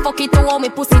fuck it to hold me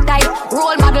pussy tight.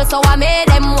 Role model so I made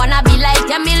them wanna be like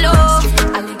yeah me love.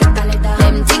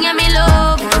 Them thing yeah me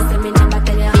love.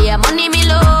 Yeah money me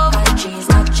love.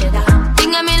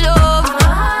 Thing yeah me love.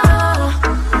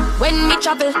 When me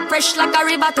travel fresh like a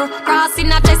river to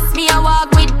crossing a chest me a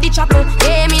walk with the chapel.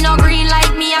 Yeah me no green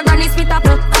like me a granny spit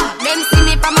apple. Them see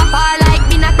me from afar like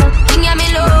binacle. Thing yeah me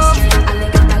love.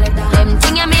 Them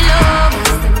thing ya me love.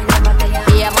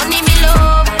 Yeah, money me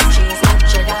love.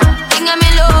 Thing ya me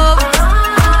love.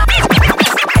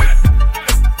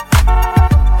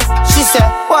 She said,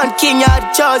 one king you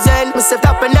had chosen. Me set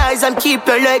up an eyes and keep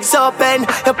your legs open.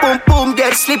 Your boom boom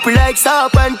get slippery like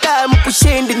soap. And time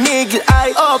pushing the nigga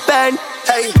eye open.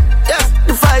 Hey, yeah,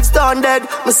 the vibes done dead.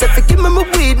 Me say fi give me my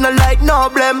weed, no like no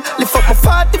blame. Lift up my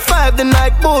 45 the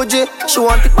night bougie. She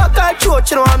want it back her throat,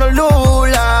 she don't want no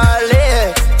lula.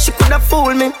 She coulda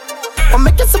fool me. I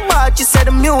make it so bad, she said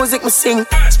the music me sing.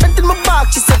 Strength in my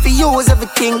back, she said fi use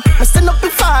everything. Me stand up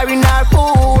in fire in her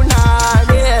pool, nah,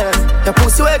 yeah. Your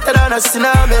pussy wetter than a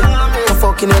tsunami. I'm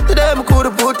fucking it today, me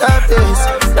coulda put her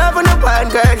face. Never no wine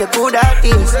girl, you coulda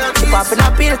this. She poppin'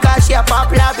 a pill cause she a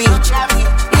popular bitch.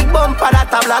 Big bumper that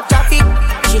a black traffic.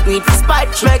 She do it for spite,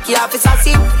 she make you have a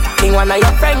sassy. Think one of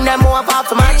your friend, them move off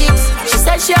for magics. She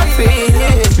said she a free,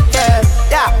 yeah,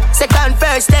 yeah. Second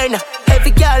first then,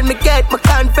 every girl me get, me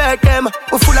convert them.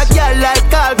 We full of girl like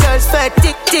all girls fed.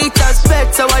 Tick, teeth and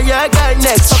specs, so I your girl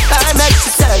next. Sometimes make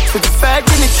she search for the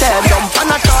virginity. Jump on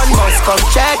a ton, must come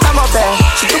check, I'm up there.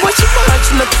 She do what she want,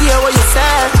 she no care what you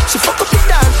say. She fuck up the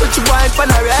dance, but she wine for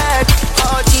the red.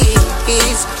 OG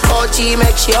is, OG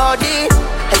make she OD.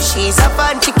 If she's a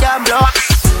fan, she can blow.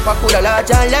 What could a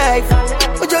large and life?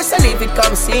 But just a leave it,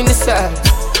 come see the sun.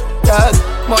 Dog,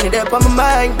 money there on my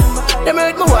mind. Them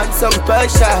hurt me want some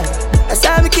passion. I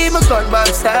saw me keep my gun by my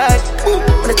side.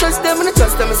 When I trust them,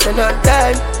 it's a non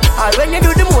time. All when you do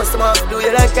the most, I'm off, do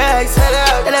you like guys?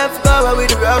 Then I have to go out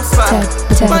with the wrong smile.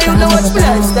 Man, you know what's my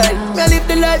lifestyle. Me I live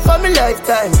the life for my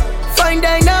lifetime. Fine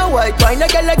diner, white wine, a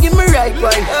girl give me right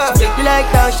wine. She feel like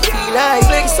that, she feel like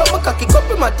flex up my cocky cup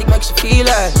in my thing, make she feel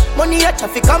like money at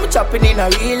traffic, I'm chopping in a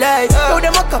real life. Now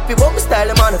them a copy, but my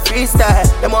style, I'm on a freestyle.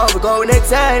 Them how we go next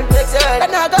time.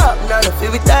 And I got up, now no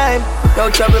feel with time. No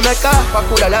troublemaker, I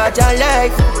could a large and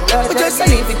life. But just a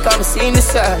leave it, come see the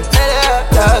side.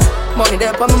 Money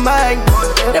there on my mind.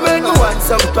 They make me want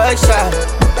some pressure.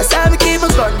 That's how we keep a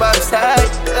gun by my side.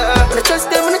 When I trust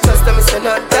them, it's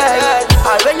not die.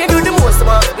 All when you do the most, I'm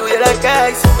off to do you like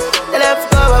guys. They left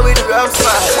to go with the wrong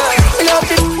smile. I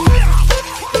love it.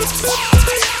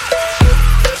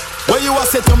 When you a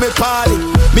say to me party,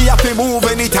 me have to move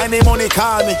anytime the money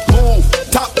call me. Move,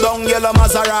 top down yellow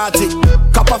Maserati.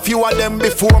 Cop a few of them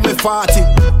before me 40.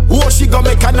 Oh, she gon'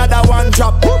 make another one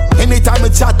drop. Anytime we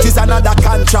chat is another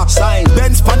contract. Sign.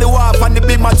 Benz pan the wharf and the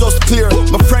beam are just clear.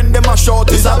 My friend them a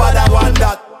short is about that one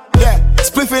that. Yeah,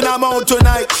 spliffing I'm out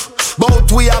tonight.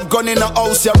 Both we have gone in the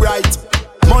house, you're right.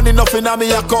 Money nothing on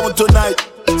me account tonight.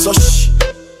 So shh,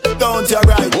 don't you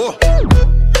right. Oh.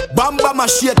 Bamba my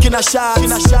shake in a shot.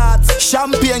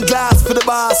 Champagne glass for the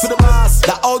boss.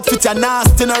 The outfit a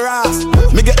nasty in a ass.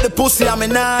 Me get the pussy and me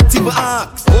not even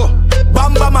ask.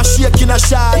 Bamba my shake in a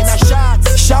shot.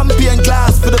 Champagne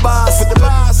glass for the boss.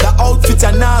 The outfit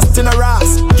a nasty in a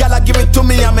ass. Gyal give it to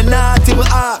me and me not even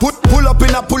ask.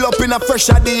 Pull up in a fresh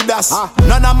Adidas.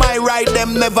 None of my ride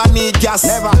them never need gas.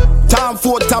 Never. Time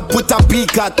for top put a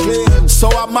peak at. So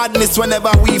a madness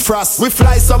whenever we frost. We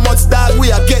fly so much that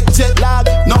we a get jet lag.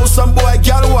 Now some boy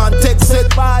girl want text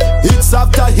it. Hits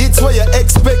after hits where you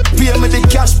expect. Pay me the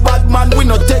cash, bad man we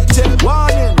no take jet.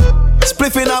 Warning.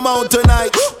 Spliffing I'm out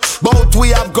tonight. Both we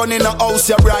have gone in the house,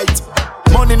 you're right.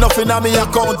 Money nothing on me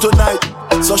account tonight.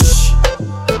 So shh,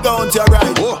 don't you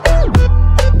right.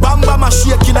 Bamba my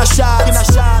shake in a shot.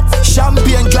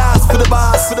 Champagne glass for the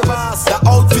boss. The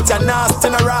outfit a nasty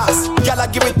in a ass. Gyal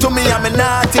give it to me and me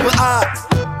not even ask.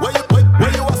 Where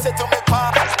you want say to me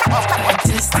pop?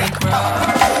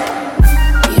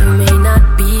 You may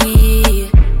not be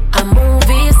a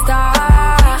movie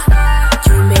star.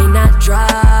 You may not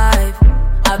drive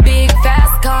a big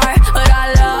fast car, but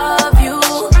I love you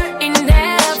in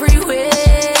every way.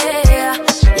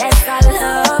 Yes, I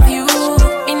love you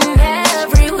in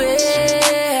every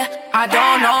way. I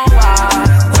don't know why.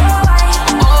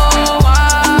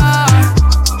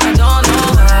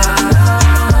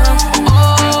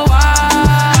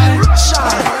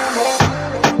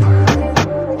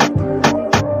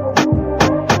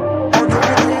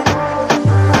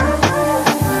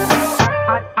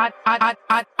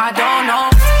 I don't know.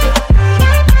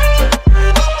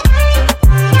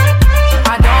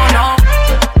 I don't know.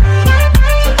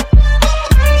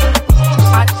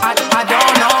 I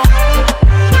don't know.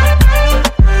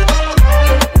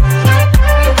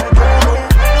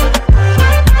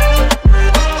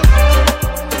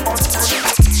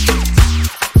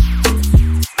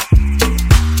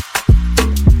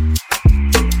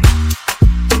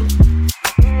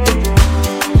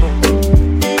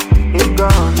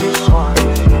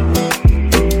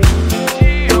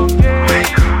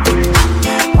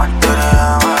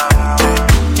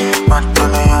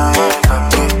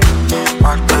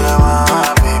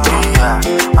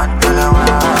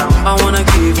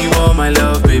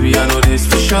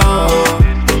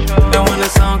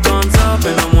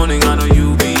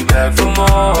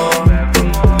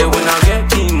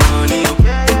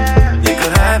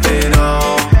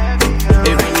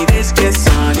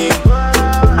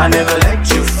 I never let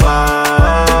you fall.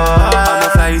 I'ma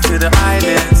fly you to the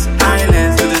islands,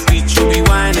 to the beach you be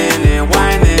whining and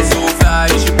whining. So fly,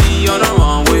 you should be on the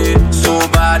runway. So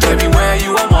bad, everywhere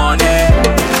you are on it.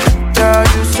 Girl,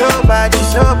 you so bad,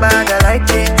 I like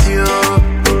it too.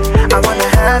 I wanna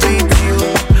have it too.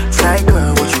 Fly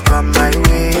girl, would you come my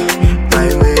way, my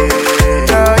way?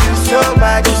 Girl, you so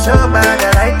bad, I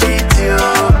like it too.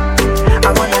 I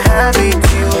wanna have it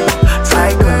too. Fly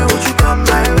girl, would you come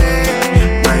my way?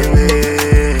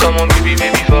 Come on, baby,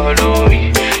 follow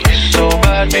me. It's so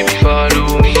bad, baby,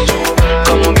 follow me.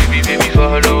 Come on, baby,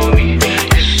 follow me.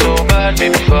 It's so bad,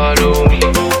 baby, follow me.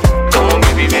 Come on,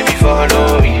 baby,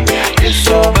 follow me. It's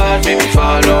so bad, baby,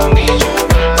 follow me.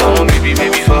 Come on, baby,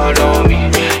 follow me.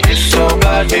 It's so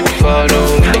bad, baby,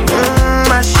 follow me.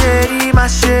 My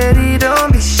sherry,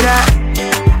 don't be shy.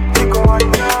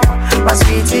 My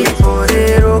sweetie,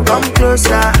 potato, come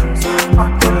closer.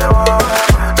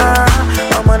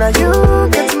 Mama, you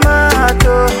get my heart,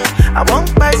 oh. I won't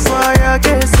fight for your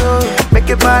case, oh. Make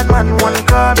a bad man wanna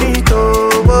call me,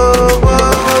 oh.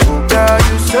 Girl,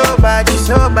 you so bad,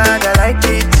 I like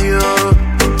it too.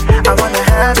 I wanna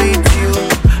have it too.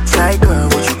 Fly girl,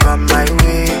 would you come my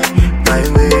way, my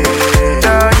way?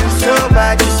 Girl, you so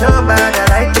bad,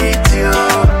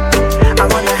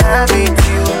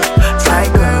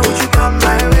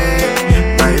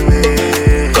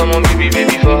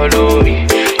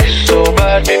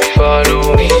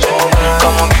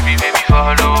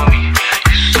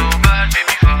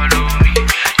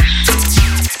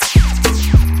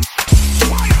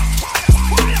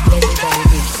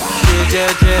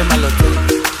 jẹ́jẹ́ má lọ tẹ̀.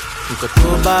 Nǹkan tó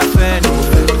bá fẹ́ ni mo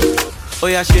fẹ́. Ó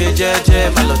yá ṣe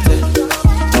jẹ́jẹ́ má lọ tẹ̀.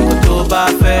 Nǹkan tó bá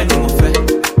fẹ́ ni mo fẹ́.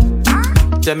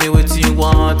 Tell me what you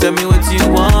want, tell me what you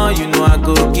want. You know I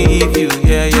go give you,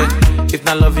 yeah, yeah. If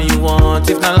not loving you want,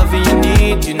 if not loving you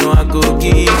need, you know I go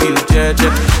give you, yeah,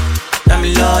 yeah.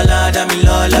 Dami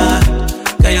Lola,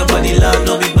 get your body love,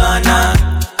 no be banana.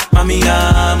 Mami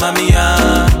ya,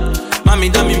 mami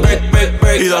dame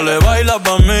break. Y dale, baila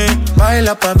pa' mí.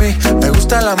 Baila pa' mí, me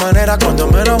gusta la manera cuando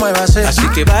me lo muevas así. Así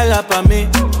que baila pa' mí,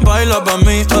 baila pa'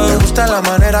 mí. Me gusta la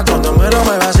manera cuando me lo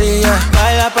muevas así, yeah.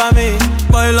 Baila pa' mí,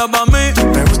 baila pa' mí.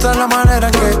 Me gusta la manera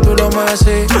que tú lo mueves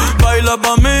así. Baila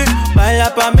pa' mí,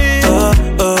 baila pa' mí.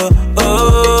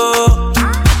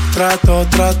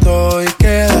 Trato y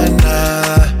queda en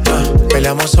nada.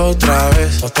 Peleamos otra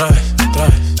vez.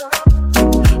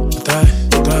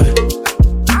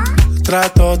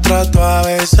 Trato, a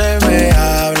veces me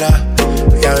habla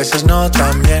y a veces no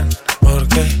tan bien. ¿Por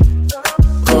qué?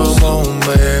 Como un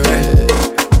bebé.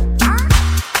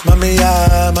 Mami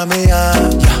ya,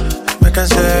 me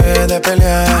cansé de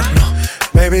pelear.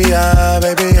 Baby ya,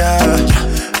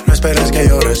 no esperes que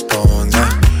yo responda.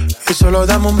 Y solo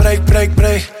dame un break.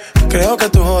 Creo que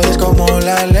tú jodes como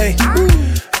la ley.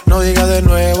 No digas de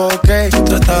nuevo que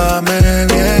trátame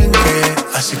bien, que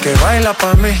así que baila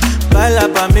pa' mí.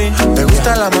 Me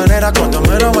gusta la manera cuando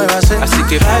me lo muevas así. Así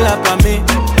que baila pa' mí.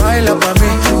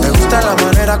 Me gusta la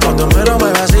manera cuando me lo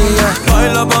muevas así, yeah.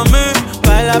 Baila pa' mí.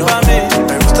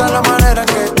 Me gusta la manera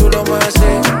que tú lo mueves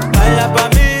así. Baila pa'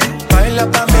 mí.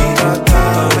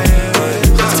 Trátame.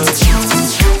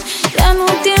 Ya no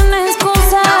tiene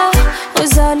excusa. Hoy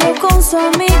salió con su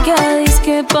amiga. Dice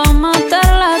que pa' matar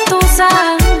la tusa.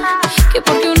 Que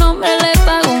porque un hombre le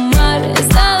pagó mal,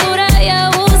 está dura y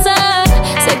abusa.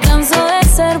 Se cansó de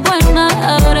ser buena,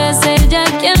 ahora es ella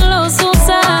quien los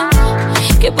usa.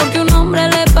 Que porque un hombre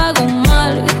le pagó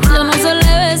mal, yo no se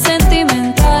le ve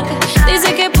sentimental.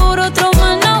 Dice que por otro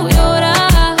más no llora,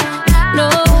 no.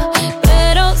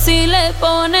 Pero si le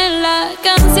ponen la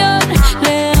canción,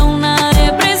 le da una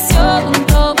depresión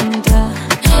tonta.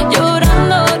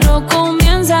 Llorando no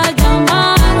comienza a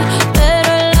llamar, pero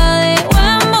él la dejó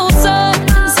en buzón.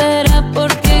 Será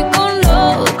porque con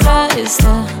otra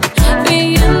está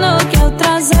pidiendo que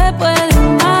otra se puede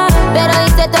amar. Pero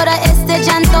hice todo este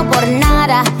llanto por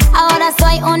nada. Ahora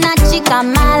soy una chica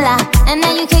mala. And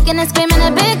now you kicking and screaming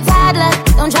a big toddler.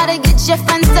 Don't try to get your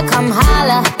friends to come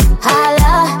holla.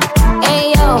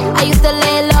 Ayo, I used to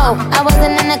lay low. I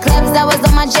wasn't in the clubs, I was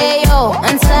on my J.O.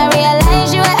 Until I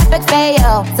realized you were epic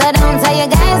fail. So don't tell your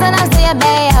guys that I'm still a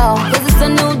bayo. Cause it's a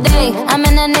new day, I'm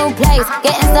in a new place.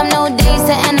 Getting some new days,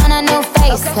 sitting on a new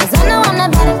face. Cause I know I'm the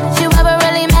better you ever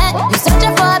really met. You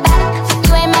searching for a better,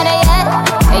 you ain't met it yet.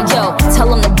 Hey yo, tell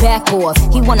him to back off.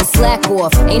 He wanna slack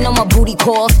off. Ain't no more booty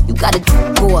calls. You gotta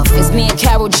off. It's me and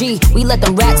Karol G. We let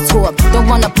them racks talk. Don't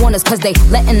run up on us cause they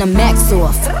letting the max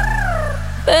off.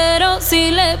 Pero si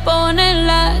le ponen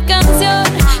la canción,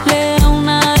 le da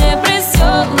una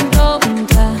depresión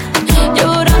tonta.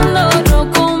 Llorando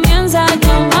no comienza a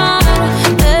llamar,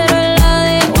 pero él la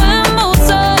dejó en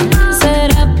buzón.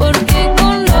 Será porque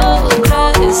con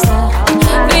otra está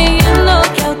pidiendo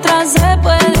que otra se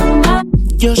puede amar.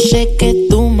 Yo sé que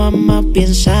tu mamá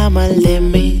piensa mal de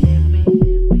mí,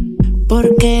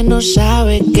 porque no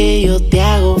sabe que yo te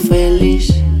hago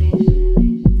feliz.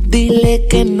 Dile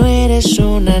que no eres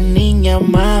una niña,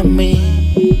 mami.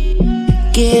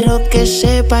 Quiero que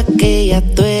sepa que ya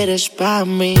tú eres pa'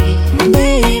 mí.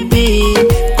 Baby,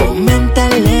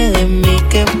 coméntale de mí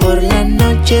que por la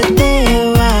noche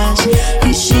te vas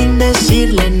y sin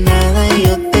decirle nada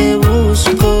yo te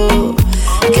busco.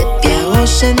 Que te hago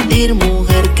sentir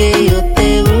mujer, que yo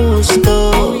te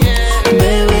gusto,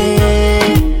 bebé.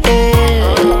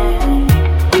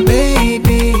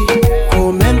 Baby,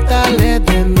 coméntale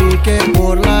de mí que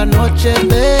por la noche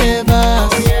te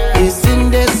vas y sin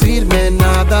decirme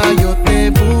nada yo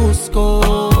te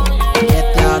busco. Que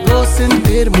te hago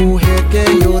sentir mujer, que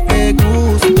yo te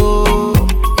gusto,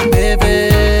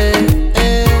 bebé.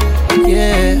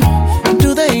 Yeah.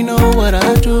 Do they know what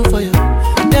I do for you?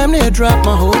 Damn near drop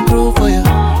my whole crew for you.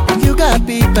 If you got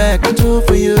beat back, I do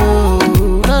for you.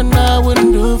 Nothing I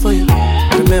wouldn't do for you.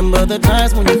 Remember the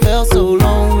times when you felt so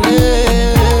lonely.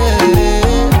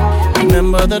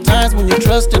 Remember the times when you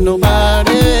trusted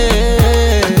nobody.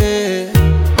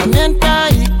 No mienta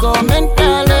y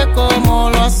coméntale cómo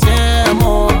lo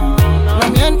hacemos. No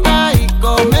mienta y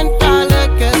coméntale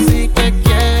que sí te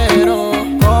quiero.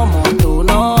 Como tú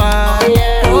no hay,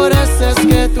 por eso es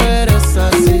que tú eres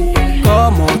así.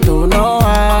 Como tú no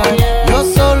hay, yo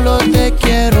solo te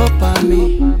quiero pa'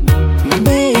 mí.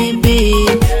 Baby,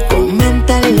 coméntale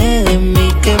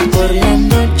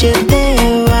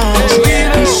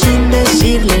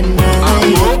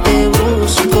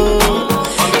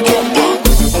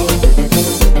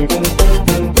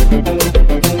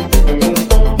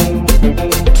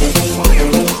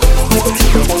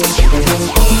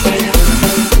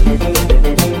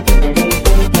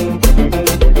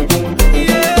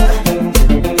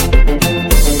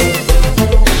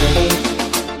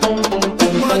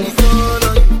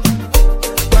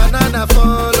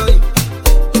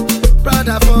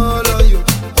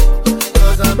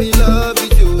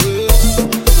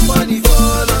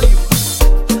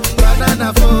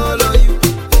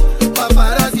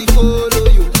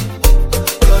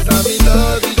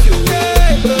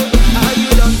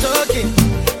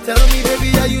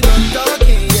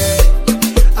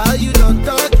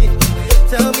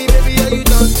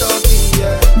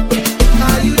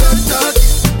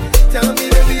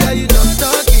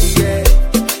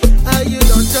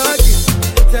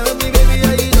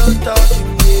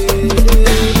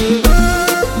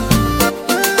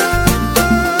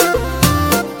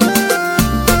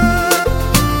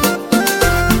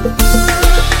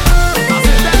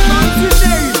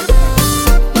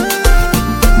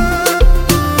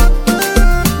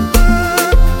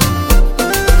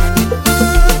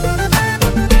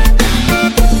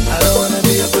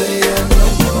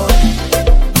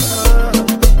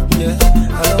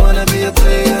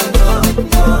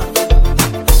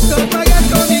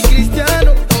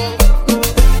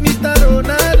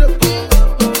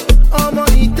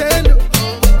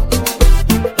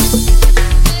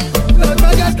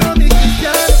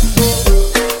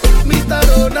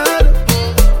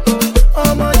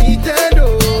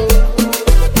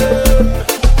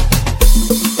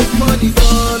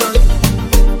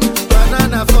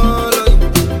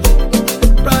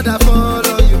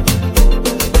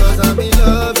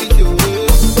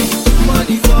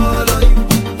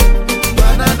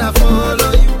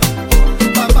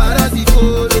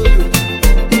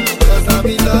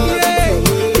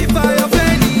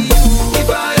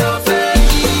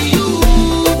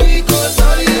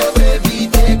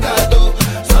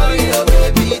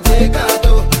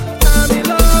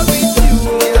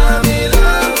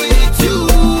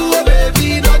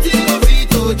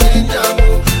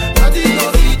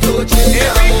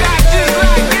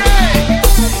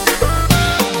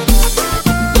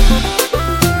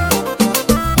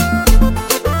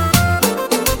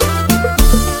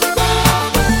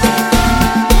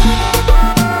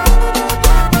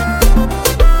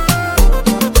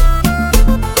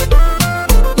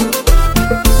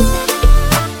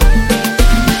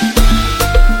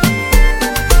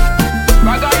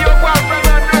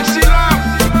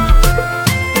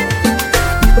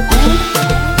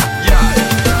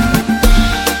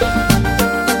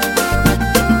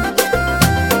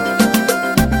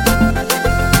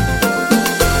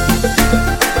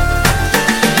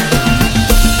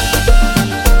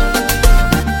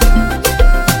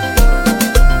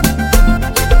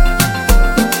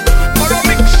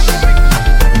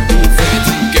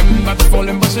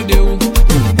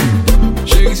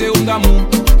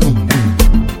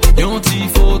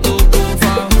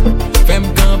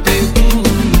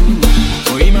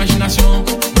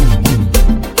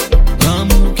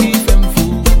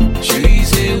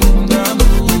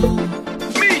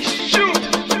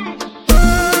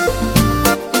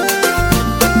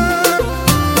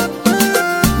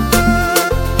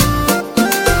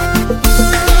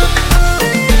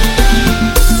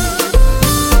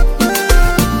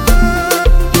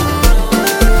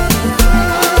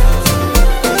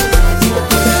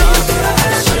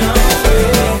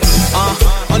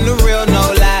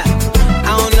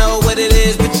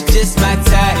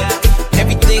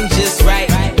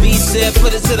said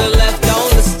put it to the left, don't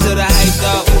listen to the hype,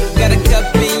 dog. Got a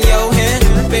cup in your hand,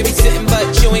 baby sitting, but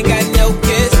you ain't got no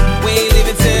kiss. We ain't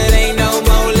leaving till it ain't no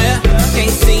more left.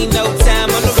 Can't see no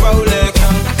time on the roller.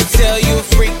 I can tell you a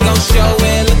freak, gon' show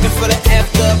it. Looking for the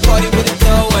after party with a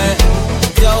dough at.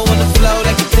 Dough on the floor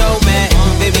like a dough man.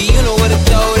 Baby, you know where to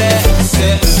throw that.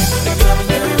 Sit.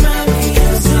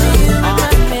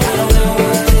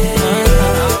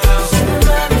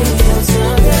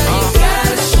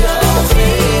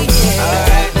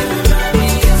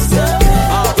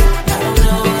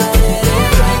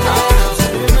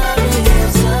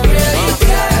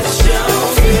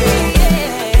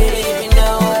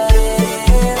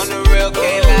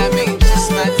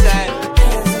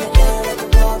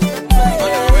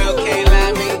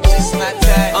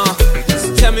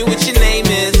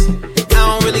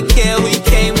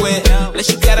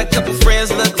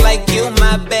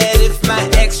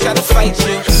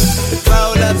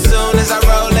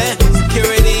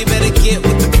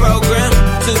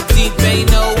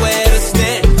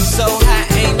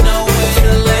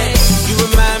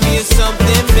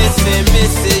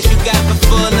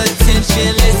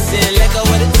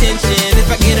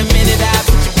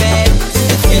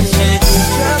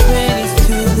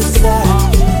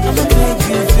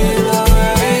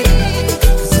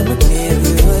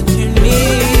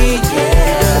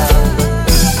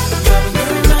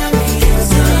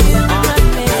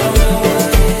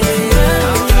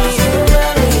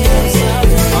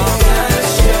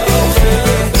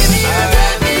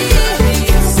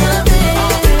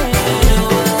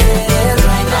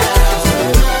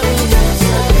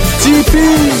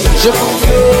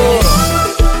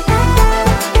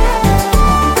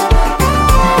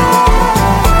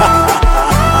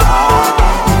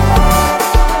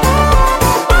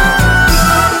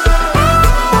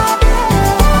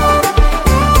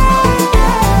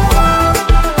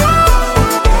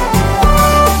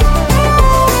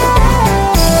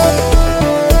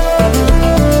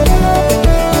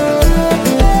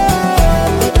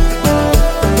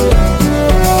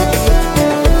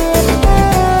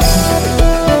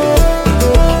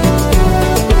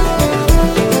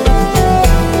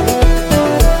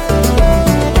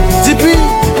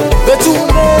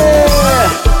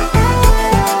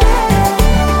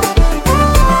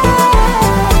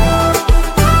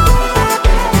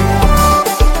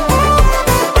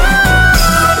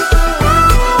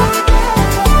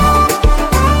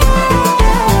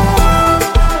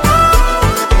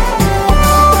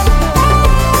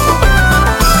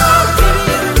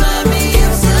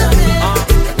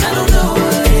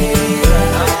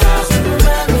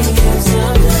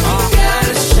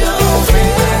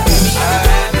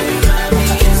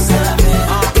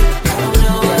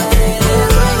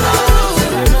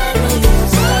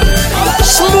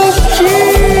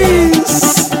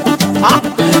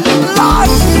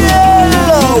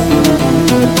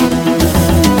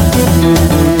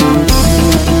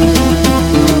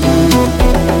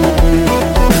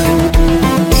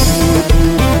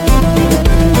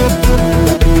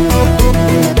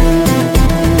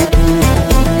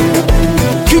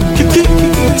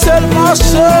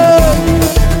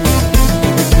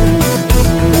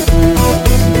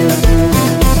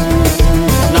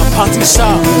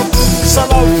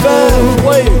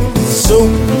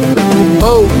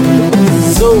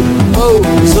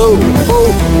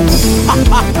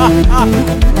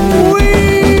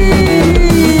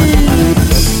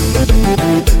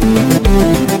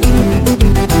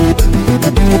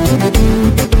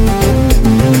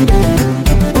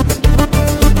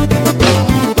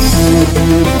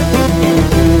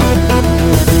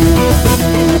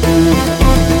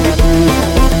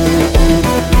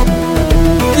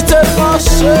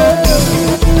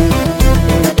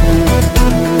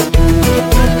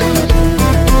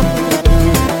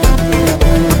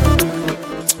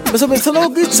 It's a little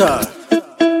guitar.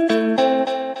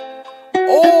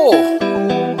 Oh,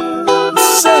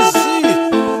 says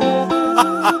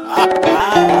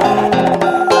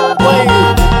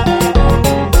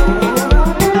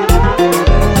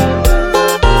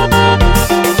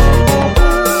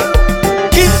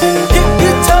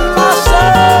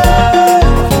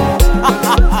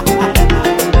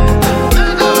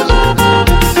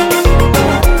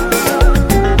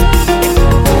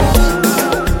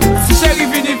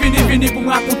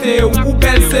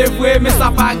mais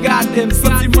ça va garder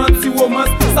sentiment, si romance,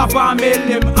 ça va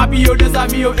améliorer. Habillé des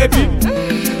amis et puis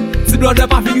si doit de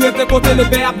pas finir de côté le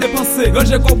père de penser. Quand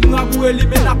j'ai compris pour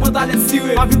éliminer la pente à les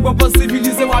tirer. Ma vie pour pas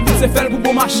civiliser, ma vie c'est faire pour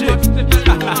bon marcher.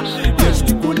 Je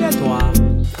te connais toi.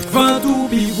 Ventou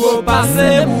bigo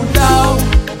passer boutao.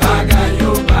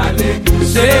 Bagayo balé.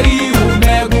 Chéri ou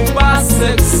nèg ou pas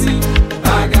sexy.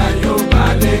 Bagayo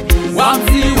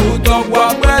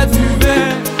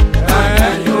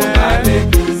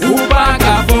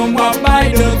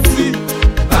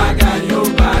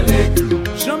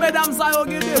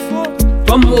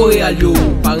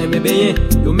bien,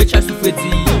 yo met chai sous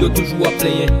Freddy, yo toujours à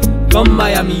plein. Comme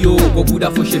Miami yo, beaucoup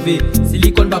d'afro cheveux.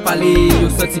 Silicon va parler, yo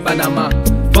sorti Panama.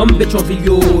 Comme Béchonville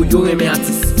yo remet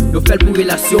artiste. Yo fait pour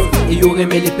relation et yo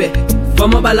remet l'épée.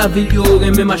 Comme en bas la ville yo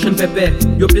remet machin pépé.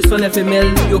 Yo plus son FML,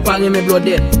 yo pas remet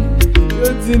blodé.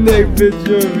 Yo dis nèg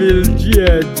Béchonville,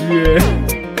 Dieu.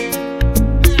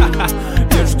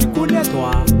 Yo tu connais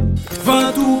toi.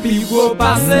 Ventou pigo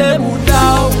passe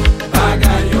boudao.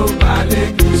 Bagay yo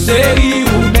balek. Chéri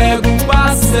ou nèg ou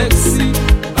pas sexy.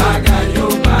 Bagay yo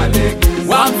balek.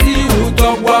 Wapti ou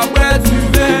top wapwe du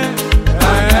vin.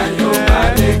 Bagay yo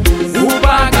balek. Ou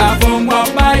baga fon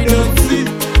wapay de si.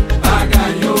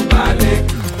 Bagay yo balek.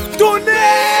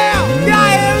 Tonnerre!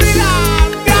 Gaërina!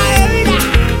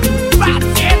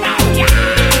 Batte baga!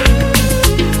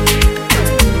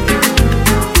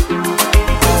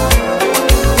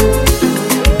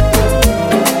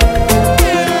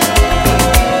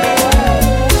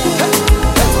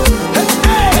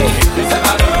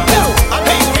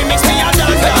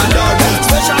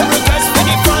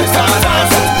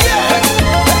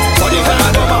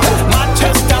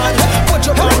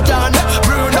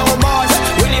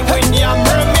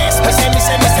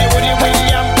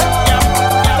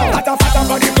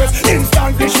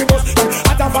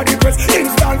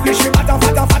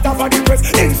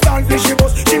 Instantly she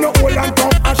bust. She no old and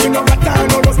tough and she no got time.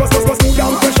 No bust smooth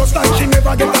and precious like she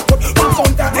never get a cut. One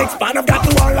counter expand, I've got to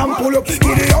all and pull up.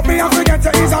 Giddy up, me and forget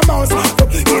you is a mouse.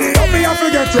 Giddy up, me and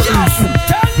forget you.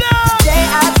 Today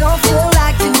I don't feel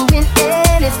like doing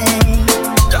anything.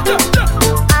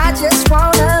 I just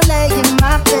wanna lay in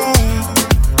my bed.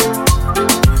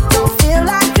 Don't feel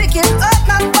like picking up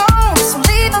my phone, so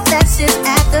leave a message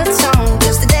at the tone.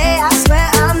 'Cause today I swear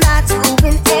I'm not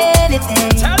doing anything.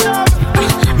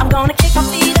 I'm gonna kick my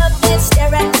feet up and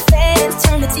stare at the fan.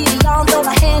 Turn the TV on, throw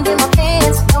my hand in my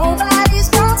pants. Nobody's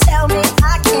gonna tell me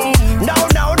I can't. No.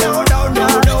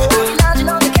 Lounging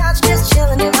on the couch, just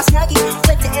chilling in my snuggie.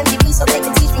 Flip the MTV so they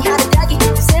can teach me how to Dougie.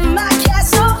 'Cause in my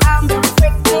castle, I'm the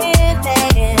freaking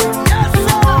man.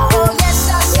 Oh yes,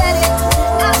 I said it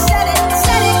 'cause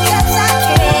I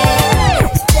can.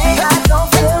 Today I don't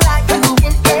feel like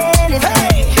doing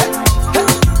anything.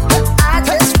 I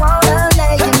just wanna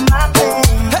lay in my bed.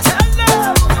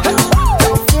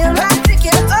 Don't feel like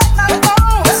picking up my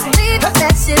phone, so leave a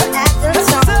message at the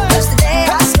tone. 'Cause today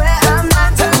I swear I'm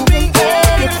not doing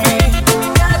anything.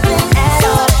 Nothing at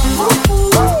all.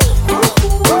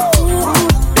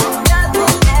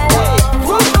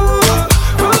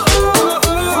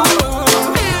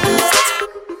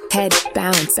 Head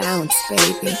bounce,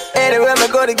 baby. Anywhere me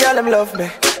go, the girl them love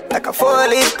me. Like a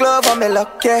 4-leaf glove on me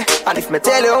luck, yeah. And if me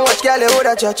tell you how much girl you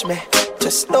woulda judge me,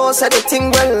 just know say the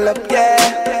thing well up,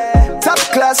 yeah. Top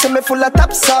class and me full of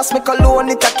top sauce. Me cologne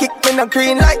it a kick me no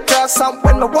green like grass. And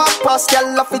when me walk past,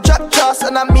 girl off the drop trust.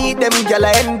 And I meet them girl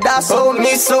I end us. Oh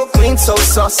me so clean, so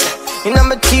saucy. You know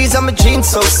my tees and my jeans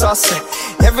so saucy.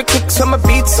 Every kick so my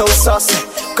beat so saucy.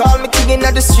 Call me king in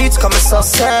the streets, come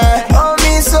saucy. Oh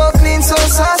me so clean, so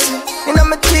saucy. You know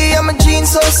my tee and my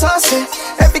jeans so saucy.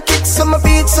 Every kick so my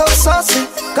beat so saucy.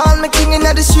 Call me king in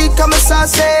the street, come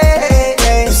saucy.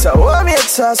 So hold me a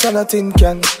sauce and a tin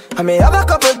can. I may have a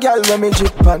couple girl when me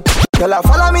drip on. Girl I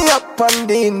follow me up on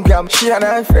the Instagram. She and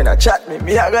her friend a chat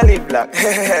me a go live long.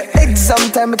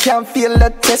 Exam time I can't feel the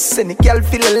test. And the girl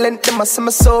feel the length, them a say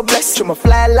me so blessed. She me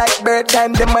fly like bird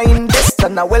time, them a invest.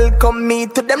 And I welcome me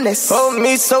to them nest. Oh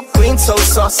me so clean, so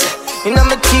saucy. You know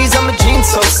my tees and my jeans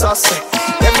so saucy.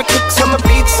 Every kick so my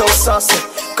beat so saucy.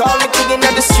 Call me king in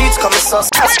the streets, come saucy.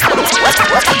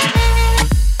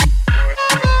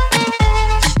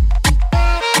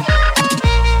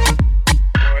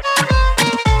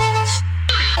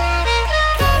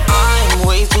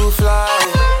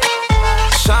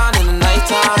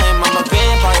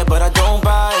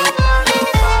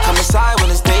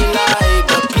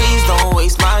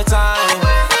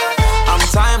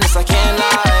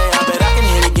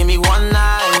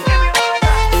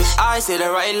 The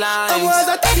right line. I was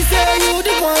a 30 say you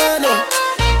the one.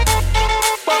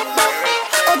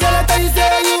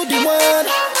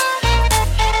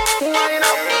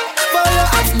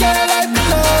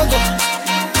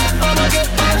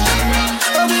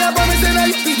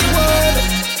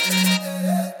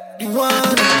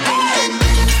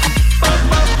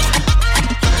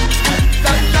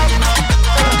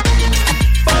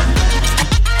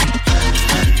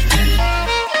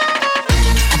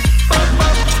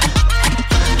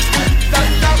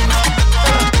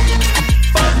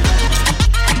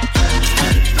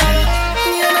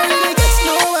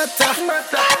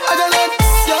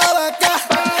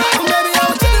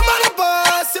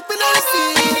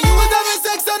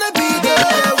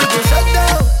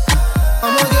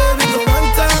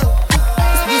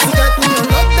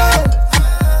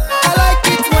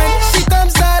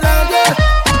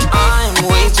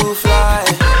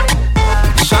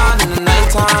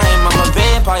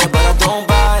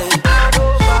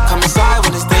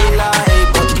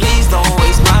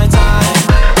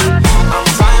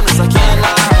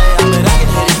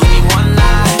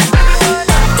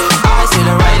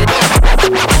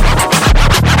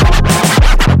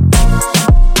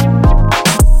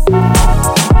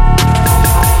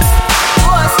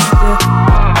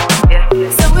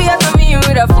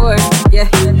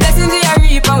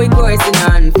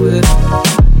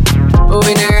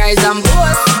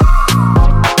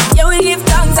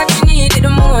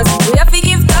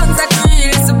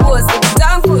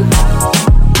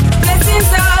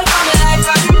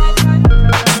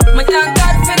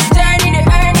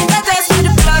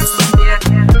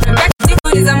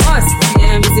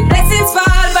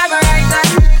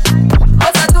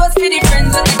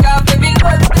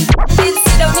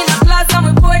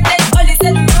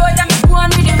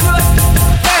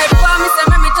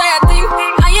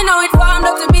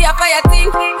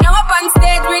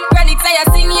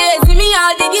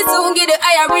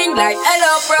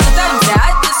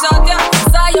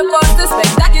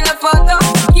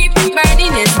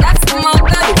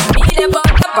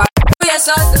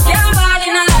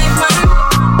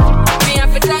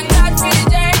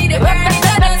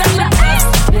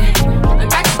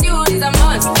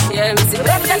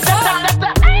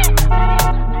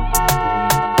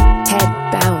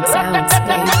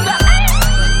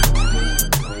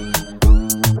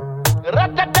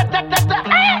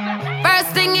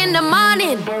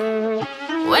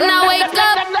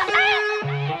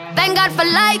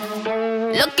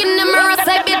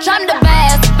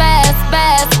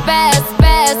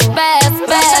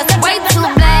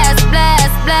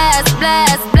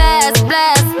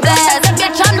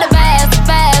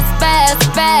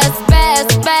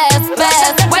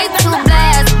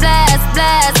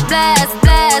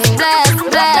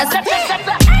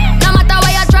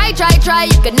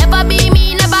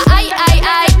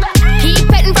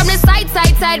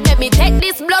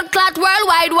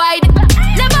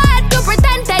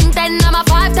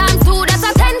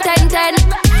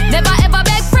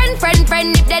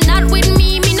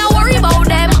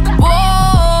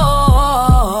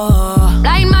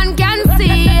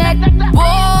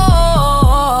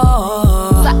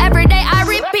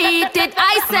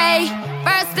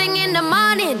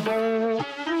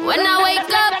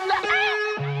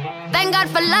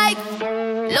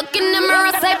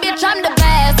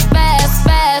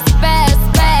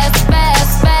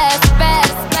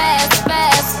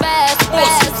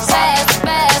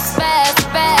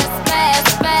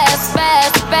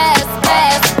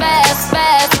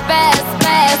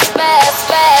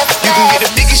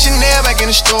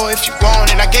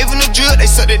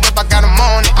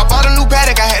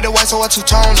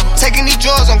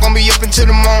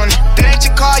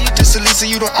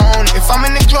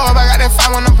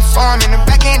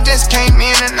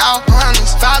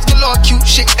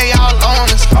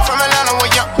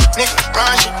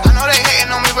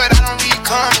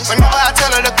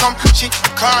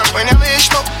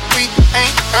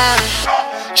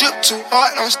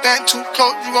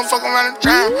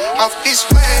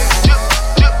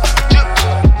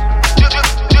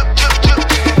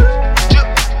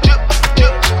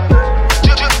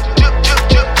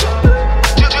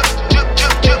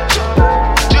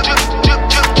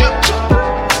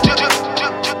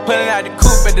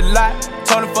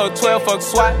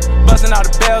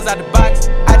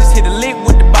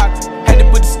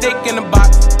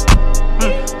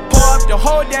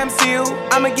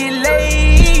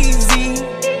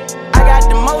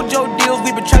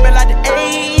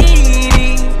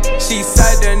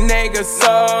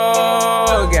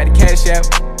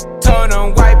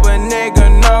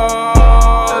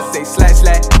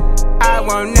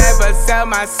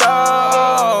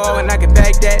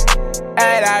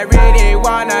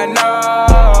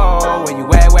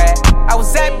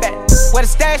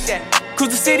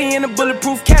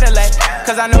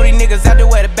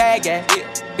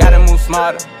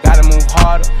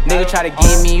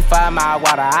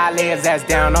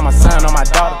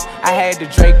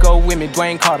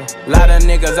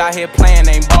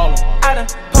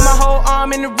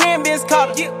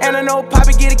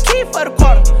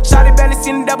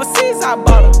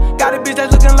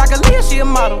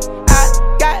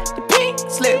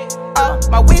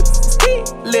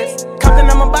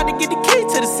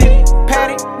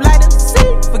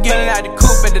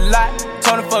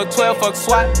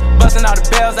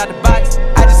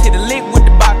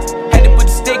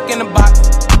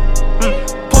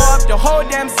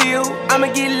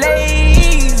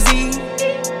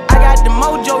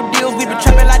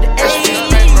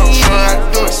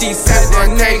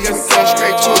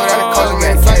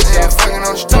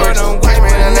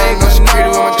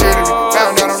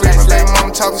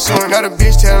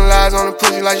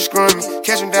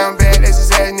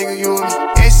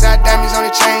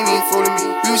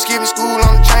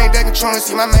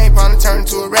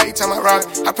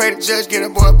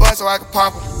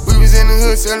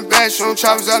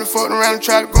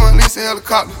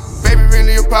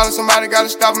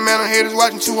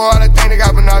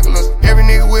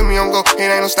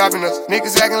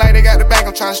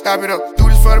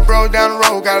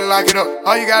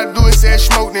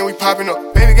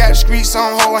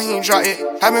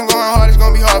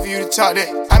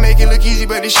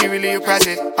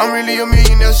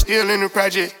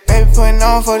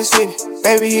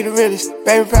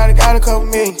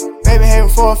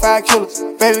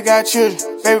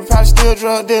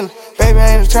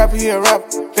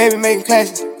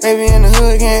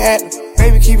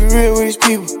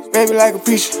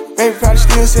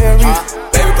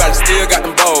 baby probably still got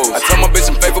them bowls. I told my bitch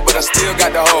I'm faithful, but I still got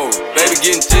the hoe. Baby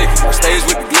getting chicken, on stage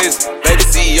with the glizzy. Baby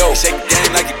CEO, shake the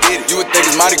game like you did it. You would think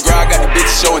it's Mardi Gras, got the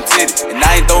bitches showing titties. And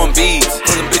I ain't throwing beads,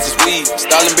 pulling bitches weed.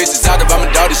 Stalling bitches out if I'm a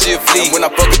daughter, she a flea. When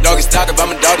I fuck a dog, it's out if I'm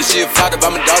a daughter, she a fly if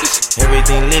I'm a daughter.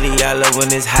 Everything litty, I love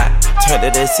when it's hot. Turned to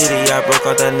the city, I broke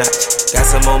out the notch. Got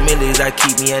some more millies, I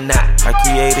keep me a knot. I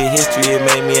created history, it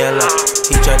made me a lot.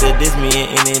 He tried to diss me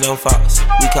and it don't false.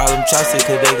 We call them chopsticks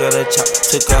cause they gonna chop.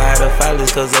 Took her out of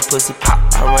filers cause her pussy pop.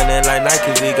 I run it like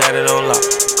Nike, we got it on lock.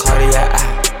 Cardiac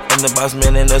eye, I'm the boss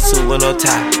man in a suit with no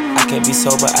tie. I can't be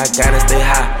sober, I gotta stay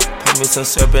high. Put me some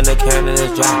syrup in the can and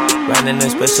it's dry. Riding in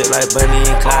special like Bunny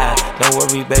and Clyde. Don't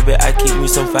worry baby, I keep me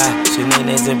some fire.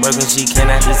 Shenanigans and Birkin, she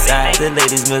cannot decide. The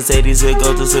ladies Mercedes will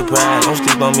go to surprise. Don't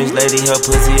sleep on Miss Lady, her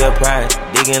pussy a prize.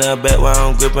 Digging her back while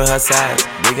I'm gripping her sides.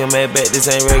 Digging my back, this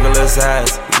ain't regular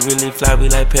size. You really fly, we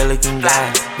like pelican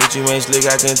guys. Bitch, you ain't slick,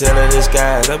 I can tell her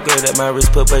disguise. Upgrade at my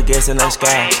wrist, put her gas in the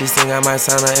sky. She sing I might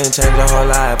sign her and change her whole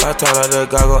life. I told her to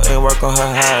goggle and work on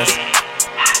her eyes.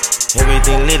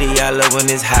 Everything litty, I love when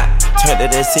it's hot. Turned to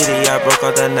the city, I broke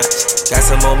out the notch. Got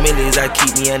some more millies, I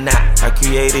keep me a knot. I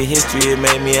created history, it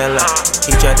made me a lot.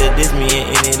 He tried to diss me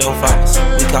and it don't false.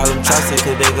 We call them chopsticks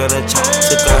cause they gonna chop.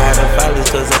 Took her out of filers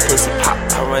cause her pussy pop.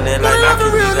 I run it like Nike,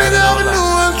 we got it on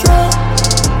lock.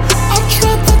 I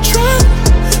tried.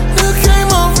 Nigga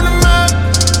came off from the map.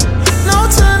 No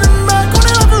turning back.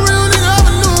 Only have a real nigga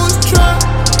ever knew was trap.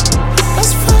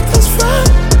 That's fact.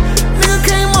 Nigga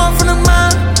came off from the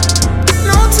map.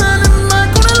 No turning back.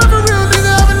 Only have a real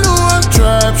nigga ever knew was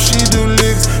trap. She do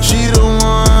licks, she the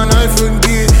one I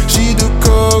forget. She do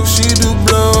coke, she do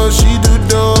blow, she do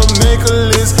dope. Make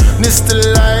a list, this the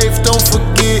life, don't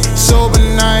forget. Sober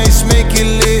nice, make it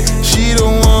lit. She the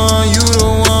one, you the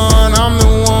one, I'm the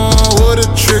one. What a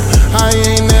trick, I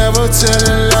ain't never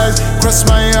telling lies. Cross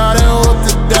my heart and hope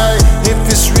to die. If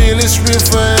it's real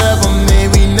forever. May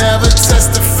we never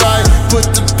testify. Put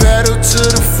the pedal to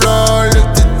the floor, look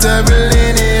the devil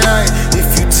in the eye.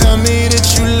 If you tell me that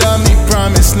you love me,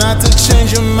 promise not to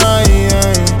change your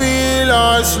mind. We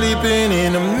are sleeping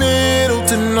in the middle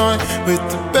tonight with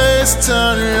the bass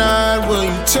turned loud. Will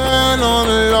you turn on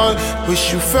the light?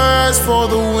 Wish you fast for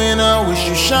the winner. Wish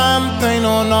you champagne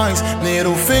on ice.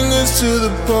 Middle fingers to the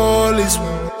police.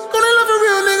 Gonna love a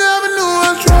real nigga, ever knew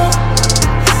I tried.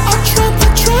 I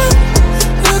tried.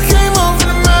 Nigga came off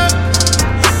the map.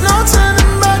 No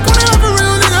turning back. Gonna love a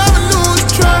real nigga, ever knew I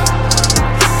tried.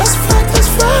 That's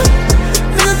fact.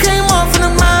 Nigga came off the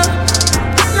map.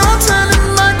 No turning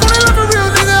back. Gonna love a real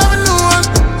nigga, ever knew I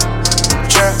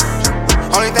trap.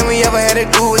 Only thing we ever had to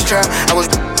do was trap. I was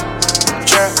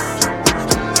trap.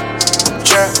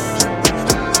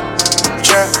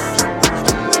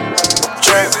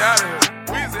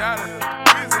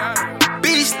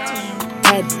 Beast.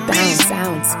 Head bounce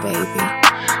sounds, baby.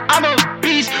 I'm a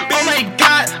beast, oh my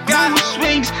god, mood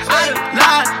swings, out of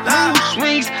line, mood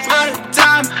swings, out of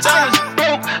time, I was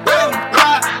broke,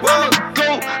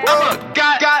 I'm a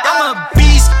god, I'm a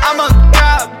beast, I'm a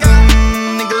god,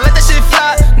 nigga, let that shit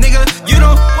fly, nigga, you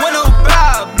don't want no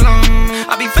problem,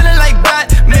 I be feeling like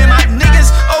Batman, my niggas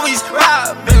always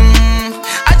robbing,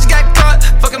 I just got caught,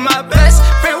 fucking my best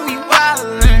friend, we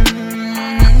wildin',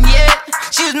 yeah,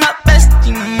 she was my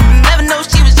bestie, never know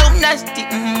she was so nasty,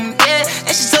 yeah,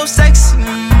 and she so sexy,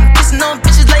 kissing on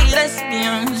bitches like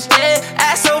lesbians, yeah,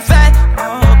 ass so fat,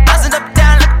 bouncing up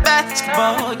down like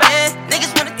basketball, yeah,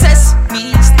 niggas wanna test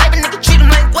me, sniper nigga treat them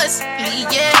like Wesley,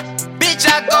 yeah, bitch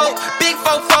I go, big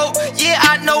fofo, yeah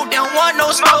I know they don't want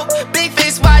no smoke, big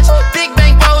face watch, big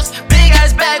bank rolls, big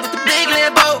ass bag with the big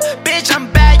Lambo, bitch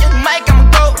I'm bad, young Mike I'm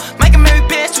a go, Mike and Mary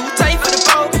pants too tight for the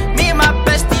boat, me and my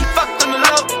bestie fucked on the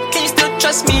low, can you still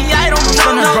trust me, I don't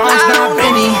know, no, I don't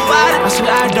know. I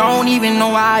swear I don't even know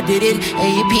why I did it.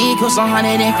 AP cost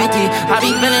 150. I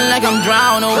be feeling like I'm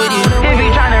drowning with you. If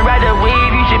you tryna ride the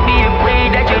wave, you should be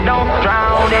afraid that you don't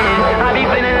drown in it. I be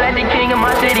feeling like the king of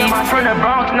my city. From the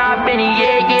Bronx, not Benny,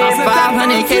 yeah.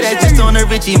 500K, that's just on the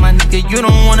Richie. My nigga, you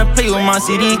don't wanna play with my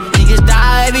city. Niggas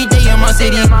die every day in my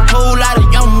city. Whole lot of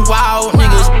young, wild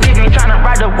niggas. If you tryna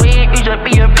ride the wave, you should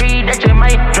be afraid that you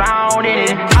might drown in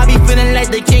it. I be feeling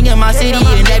like the king of my city.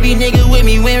 And every nigga with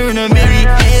me wearing a mirror.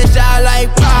 Headshot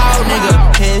like pow, nigga.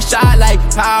 Headshot like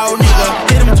pow, nigga.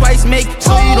 Hit him twice, make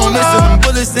so you don't miss him.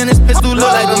 Bullets in his pistol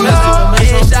look like a missile.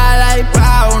 Headshot like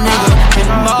pow, nigga. Hit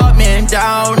him hard, man,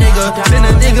 down, nigga. Send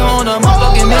a nigga on a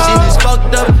motherfucking mission. It's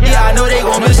fucked up, yeah, I know they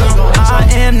gon' miss him. I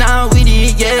am now with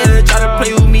it, yeah. Try to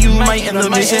play with me, you might end up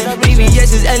missing.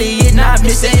 BBS is Elliot, now not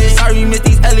missing. Sorry, miss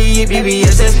these Elliot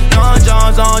BBSs. John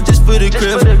John's on just for the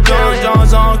crib. John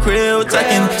John's on krill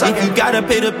tucking. If you gotta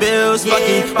pay the bills, fuck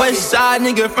it. West side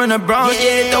nigga from the Bronx,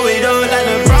 yeah, throw it up like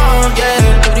the Bronx,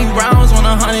 yeah. 30 rounds on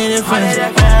 100 and friends.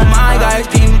 All my guys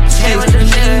came with chase.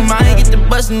 You might get the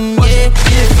bustin', yeah.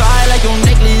 Get fly like your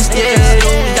necklace, yeah.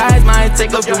 Those guys might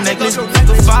take up your necklace. Like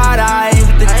a 5-eye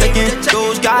with the chicken.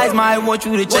 Those guys might want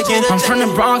you to check in. I'm from the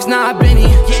Bronx, not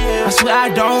Benny. I swear I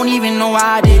don't even know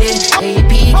why I did it.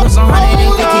 AP plus 150.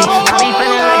 I be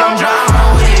feeling like I'm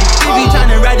drowning with it. If you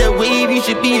tryna ride the wave, you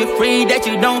should be afraid that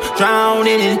you don't drown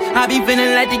in it. I be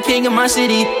feeling like the king of my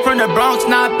city. From the Bronx,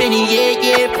 not Benny.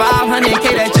 Yeah,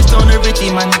 500K, that's just on the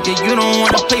Richie. My nigga, you don't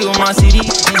wanna play with my city.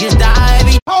 Niggas die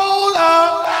every. Hold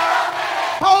up,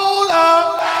 hold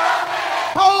up,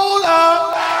 hold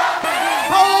up,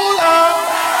 hold up,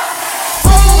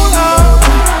 hold up,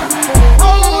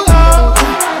 hold up.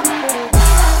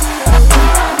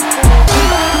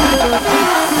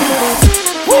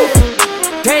 Woo!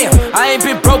 Damn, I ain't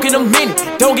been broke in a minute.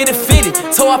 Don't get it fitted.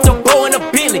 Toe off the bow in a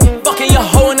Bentley. Fucking your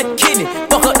hoe in the kidney.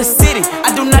 Fuck up the city.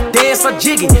 I do not dance or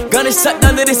jiggy. Gun is sucked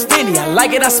under this Fendi. I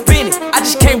like it, I spin it. I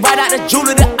just came right out the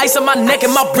jeweler. The ice on my neck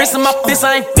and my wrist and my fist.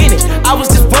 I ain't finished. I was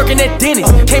just working at Denny's.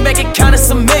 Came back and counted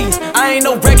some millions. I ain't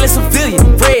no regular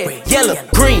civilian. Red, yellow,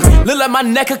 green. Look like my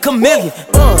neck a chameleon.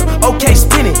 Okay,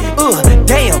 spin it.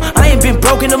 Damn, I ain't been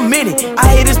broke in a minute. I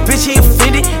hate this bitch, he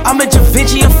offended. I'm a Da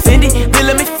Vinci offended. Then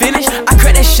let me finish. I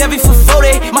cracked that Chevy for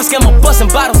 40. My scammer busting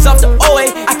bottles off the OA.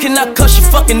 I cannot cuss you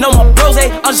fucking on my bros.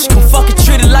 I'm just gon' fucking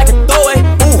treat it like a throwaway.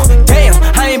 Damn,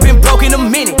 I ain't been broke in a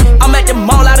minute. I'm at the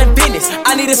mall out in business.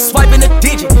 I need a swipe in a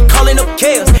digit. Calling up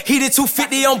Kales. He did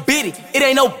 250 on Biddy. It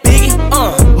ain't no biggie.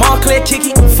 Montclair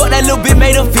kicky. Fuck that little bit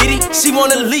made a viddy. She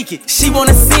wanna leak it. She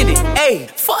wanna send it. Ayy,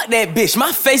 fuck that bitch.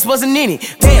 My face wasn't in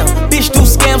it. Damn, bitch do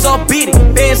scams all beat it.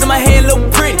 Bands in my hand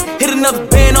look pretty. Hit another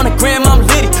band on the gram, I'm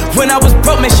litty. When I was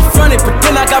broke, man, she fronted. But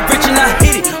then I got rich and I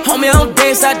hit it. Homie, I don't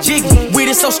dance, I jiggy. Weed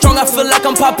is so strong, I feel like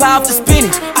I'm Popeye off the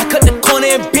spinach. I cut the corner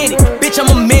and bend it. Bitch, I'm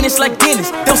a menace like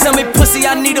Dennis. Don't sell me pussy,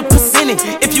 I need a percentage.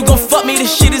 If you gon' fuck me,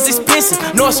 this shit is expensive.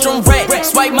 Nordstrom rack,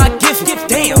 swipe my gift.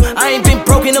 Damn, I ain't been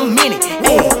broke in a minute.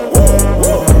 Ay.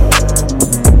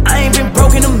 I ain't been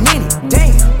broke in a minute.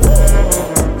 Damn.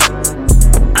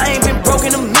 I ain't been broke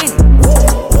in a minute.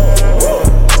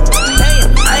 Damn,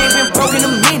 I ain't been broke in a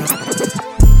minute.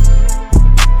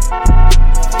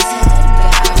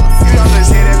 You know, let's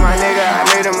say that's my nigga. I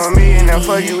made him $1 million. Now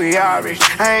fuck you, we all rich.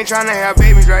 I ain't tryna have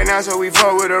babies right now, so we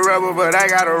fuck with a rubber, but I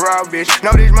got a raw bitch.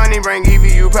 Know this money bring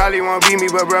Evie, you probably won't beat me,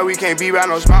 but bro, we can't be by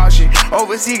no small shit.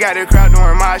 Overseas got a crowd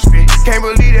doing mosh pit. Can't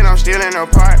believe that I'm still in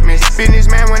apartments.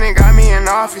 Businessman went and got me in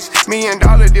office. $1 million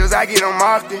deals, I get them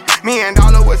often. $1 million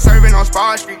was serving on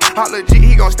Spar Street. All legit,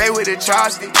 he gon' stay with the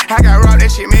chopstick. I got robbed,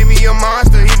 that shit made me a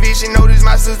monster. He bitch, she noticed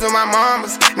my sister, my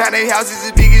mamas. Now they houses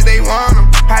as big as they want them.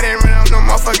 I didn't run up no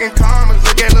motherfucking commas.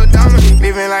 Look at Lil Dominic.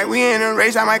 Living like we in a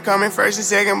race, I might come in first and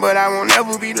second, but I won't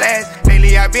ever be last.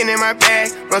 Lately I been in my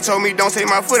bag. Bro told me don't take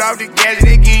my foot off the gas.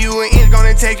 They give you an inch,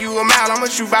 gonna take you a mile. I'ma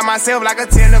shoot by myself like a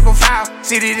technical foul.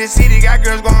 City to city, got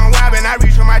girls going wild, and I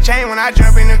reach for my chain when I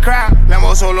jump in the crowd.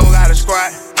 Lambo Solo got a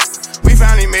squad. We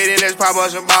finally made it, let's pop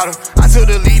us a bottle. I took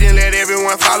the lead and let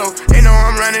everyone follow. They know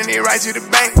I'm running it right to the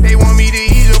bank. They want me to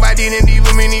ease up, I didn't leave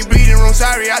them in the breathing room.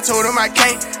 Sorry, I told them I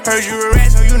can't. Heard you a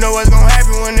rat, so you know what's gonna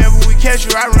happen whenever we catch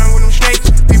you. I run with them snakes.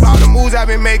 Peep all the moves I've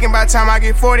been making. By the time I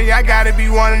get 40, I gotta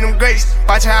be one of them greats.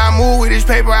 Watch how I move with this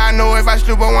paper. I know if I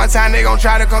slip up one time, they gon'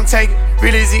 try to come take it.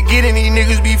 Real as it getting, these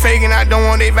niggas be faking. I don't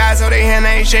want they vibes, so they hand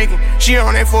ain't shaking. She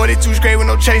on that 42 straight with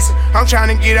no chaser. I'm trying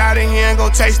to get out of here and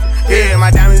go taste it. Yeah, my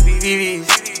diamonds be VVs.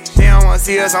 They don't wanna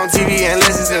see us on TV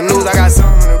unless it's the news. I got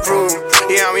something to prove.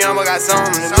 Yeah, I'm young, but got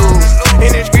something to lose.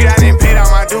 In the street, I done paid all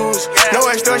my dues. No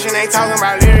extortion, ain't talking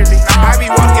about lyrically. I be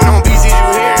walking on beats, you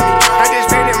hear me. I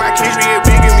just pray that my kids be a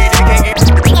bigger me. They can't get.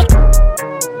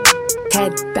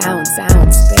 Head bounce,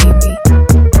 bounce, baby.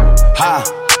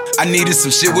 Ha. I needed some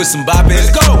shit with some bop in it.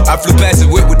 Let's go. I flew past the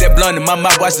whip with that blunt in my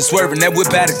mouth, watched it swerving. That whip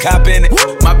had a cop in it.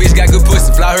 My bitch got good pussy,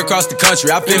 fly her across the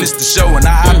country. I finished the show and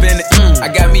I hop in it. I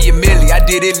got me a milli, I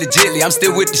did it legitly. I'm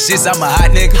still with the shits, I'm a hot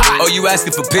nigga. Oh, you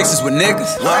asking for pictures with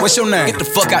niggas? What's your name? Get the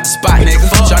fuck out the spot, nigga.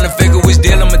 Tryna figure which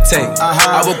deal I'ma take.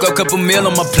 I woke up, couple meal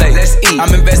on my plate. Let's eat. I'm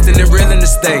investing in real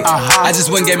estate. I just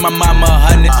went and gave my mama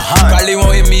 100. Probably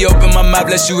won't hear me open my mouth,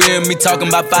 unless you hear me talking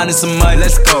about finding some money.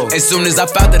 Let's go. As soon as I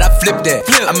found that, I flipped that.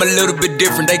 I'm a little bit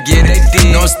different, they get it.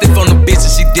 Know I'm stiff on the bitch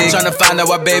and she dig. Tryna find out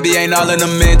why baby ain't all in the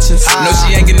mentions. No,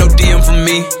 she ain't get no DM from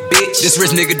me. Bitch, this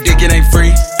rich nigga dick, it ain't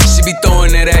free. She be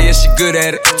throwing that at, yeah, she good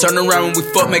at it. Turn around when we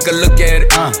fuck, make her look at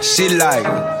it. She like,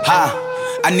 ha.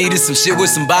 I needed some shit with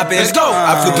some bop in it. Let's go.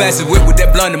 I flew past the whip with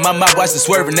that blunt in my mouth, watched it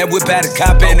swerving. That whip had a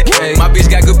cop in it. My bitch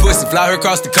got good pussy, fly her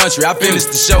across the country. I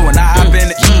finished the show and I hop in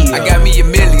it. I got me a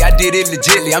milli, I did it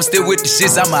legitly. I'm still with the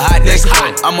shits, I'm a hot nigga.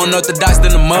 I'm unorthodox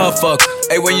than a motherfucker.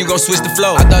 Hey, when you gon' switch the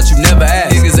flow? I thought you never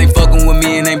asked. Niggas ain't fucking with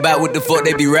me and ain't bout what the fuck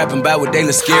they be rapping about, what they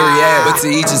look scary ass. But to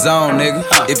each his own, nigga.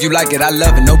 If you like it, I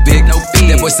love it, no big, no fee.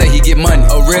 That boy say he get money.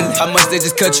 Oh really? How much they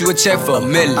just cut you a check for?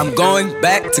 $1 million. I'm going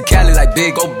back to Cali like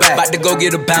big, go back. About to go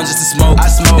get a pound just to smoke. I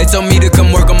smoke. They told me to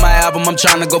come work on my album. I'm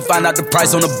trying to go find out the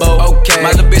price on the boat. Okay.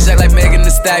 My little bitch act like Megan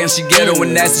Thee Stallion. She ghetto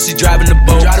and nasty, she driving the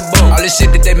boat. All this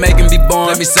shit that they making be born.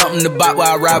 Let me something to bop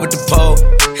while I ride with the pole.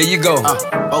 Here you go.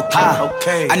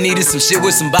 Okay. I needed some shit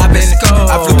with some bop in it.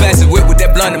 I flew past the whip with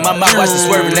that blunt in my mouth, watched it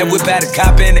swerving. That whip had a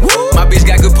cop in it. My bitch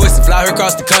got good pussy, fly her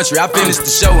across the country. I finished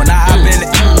the show and I hop in it.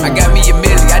 I got me a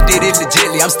milli, I did it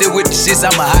legitly. I'm still with the shits,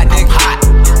 I'm a hot nigga.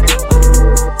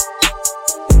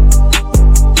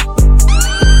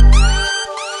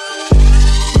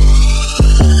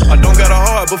 I don't got a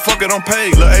heart, but fuck it, I'm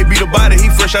paid. Lil' A be the body, he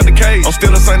fresh out the cage. I'm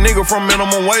still the same nigga from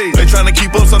minimum wage. They tryna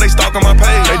keep up, so they stalking my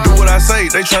page. They do what I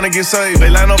say, they tryna get saved. They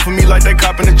line up for me like they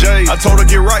copping the J. I told her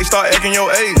get right, start acting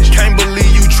your age. Can't believe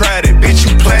you tried it, bitch,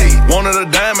 you played. Wanted a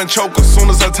diamond choker,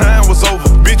 soon as her time was over.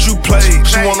 Bitch, you played.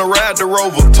 She wanna ride the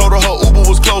Rover, told her Uber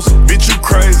was closer. Bitch, you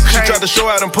crazy. She tried to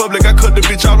show out in public, I cut the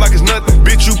bitch off like it's nothing.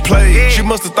 Bitch, you played. She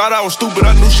must've thought I was stupid,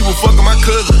 I knew she was fucking my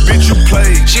cousin. Bitch, you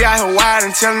played. She out here wide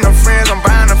and telling her friends I'm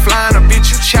buying her, flying her.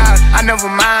 Bitch, you child. I never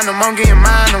mind them, I'm getting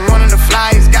mine. I'm one of the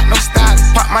flyers, got no style.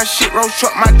 Pop my shit, road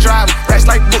truck, my driver. Racks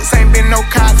like books, ain't been no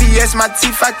cop. VS, my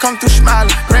teeth, I come through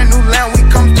smiling. Brand new land, we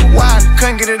come through wild.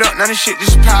 Couldn't get it up, none of shit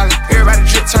just piling. Everybody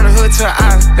drip, turn the hood to an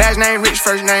island. Last name rich,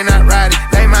 first name not riding.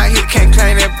 They my hit, can't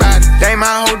claim that body. They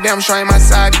my whole damn show, ain't my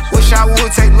side. Wish I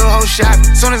would take little whole shot.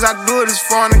 Soon as I do it, it's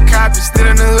foreign and copy. Still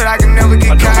in the hood, I can never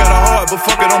get caught. I don't got a heart, but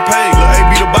fuck it, I'm paid. Lil' A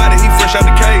be the body, he fresh out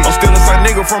the cage. I'm still the same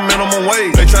nigga from minimum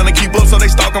wage. They tryna keep up, so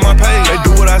they stalking my page. They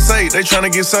do what I say, they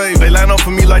tryna get saved. They line up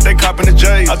for me like they copping the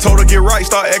J. I told her get right,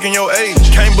 start acting your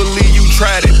age. Can't believe you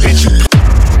tried it, bitch. You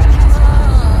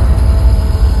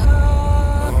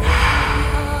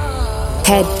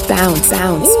Head bounce,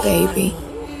 bounce, baby.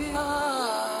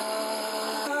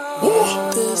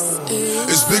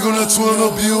 It's big on that 12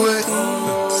 up UA.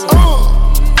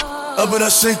 I bet I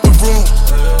shake the room.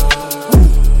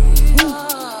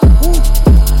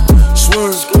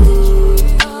 Swerve.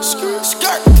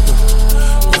 Skirt.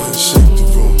 Go ahead and shake the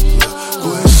room. Go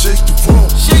ahead and shake the room.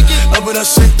 I bet I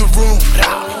shake the room.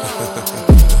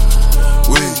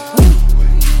 Wait.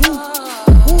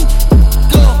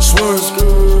 Swerve.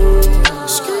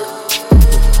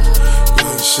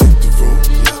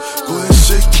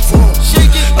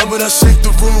 How about I shake the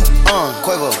room?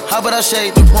 Quavo, how about I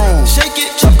shake the room? Shake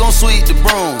it, chop gon' sweep the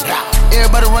broom.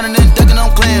 Everybody running and ducking,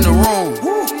 I'm clearing the room.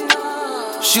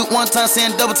 Shoot one time,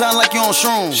 saying double time like you on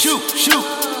shrooms. Shoot.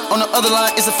 On the other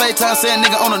line, it's a fake time, saying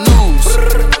nigga on the news.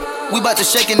 We bout to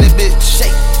shake in this bitch.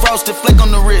 Shake. Frosted flake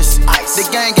on the wrist. Ice. The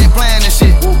gang ain't playing this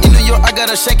shit. In New York, I got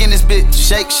her shaking this bitch.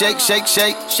 Shake.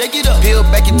 Shake it up. Peel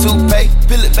back your toothpaste.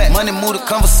 Peel it back. Money move to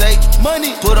conversate.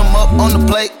 Money. Put them up on the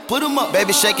plate. Put them up.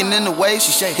 Baby shaking in the way.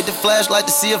 She shake. Hit the flashlight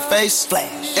to see her face.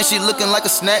 Flash. And she looking like a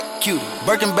snack. Cute.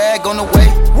 Birkin bag on the way.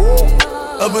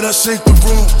 I bet I shake the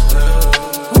room.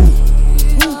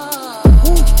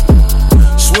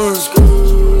 Swerve.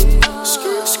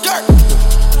 Skirt.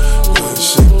 Go ahead and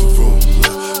shake the room.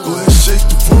 Go ahead and shake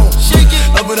the room. Shake it.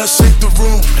 I bet I shake the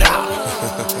room.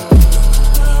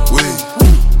 Wait.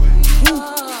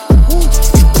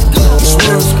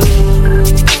 Swerve.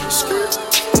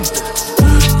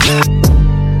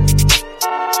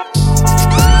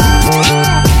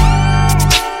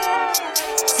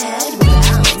 Ted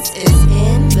Bounce is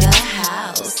in the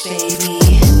house, baby.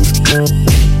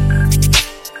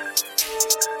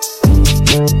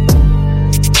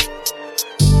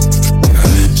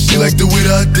 She like the way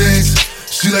that I dance.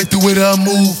 She like the way that I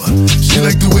move. She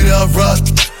like the way that I rock.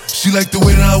 She like the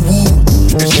way that I woo.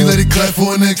 And she let it clap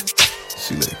for a nigga.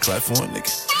 She let it clap for a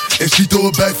nigga. And she throw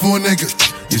it back for a nigga.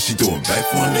 Yeah, she throw it back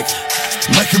for a nigga.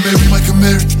 Michael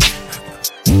Mary.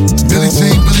 Billie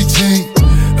Jean.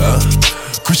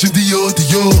 Christian Dior.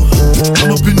 I'm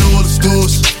up in all the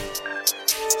stores.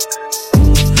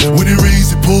 When it rains,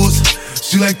 it pours.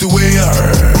 She like the way I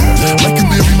Michael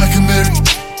Mary.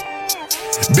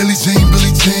 Billie Jean.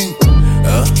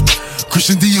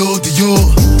 Christian Dior.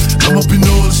 I'm up in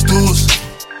all the stores.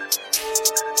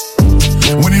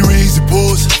 When it rains, it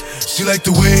pours. She like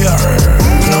the way I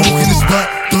When I walk in the spot,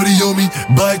 30 on me.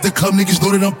 Buy at the club, niggas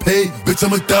know that I'm paid. Bitch,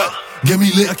 I'm a thot. Get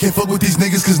me lit, I can't fuck with these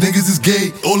niggas cause niggas is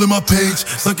gay. All in my page,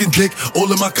 sucking dick. All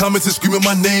in my comments and screaming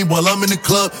my name while I'm in the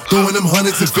club, throwing them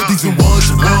hundreds and fifties and ones.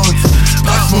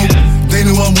 I smoke, they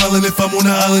know I'm wildin'. If I'm on the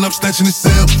island, I'm snatching the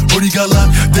cell. Brody got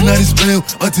locked, the night is bail.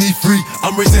 Until he free,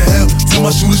 I'm raising hell. Tell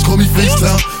my shooters call me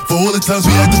FaceTime. For all the times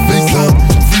we had to FaceTime.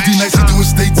 3D nights we doing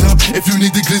state time. If you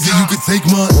need the glizzy, you can take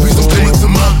mine. Please don't play with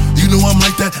mine. You know I'm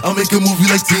like that, I'll make a movie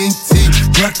like TNT.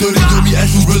 Glock 30 on me, as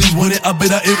you really want it. I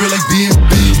bet I air it like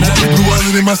DMB. Now the Blue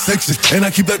Island in my section, and I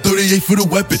keep that 38 for the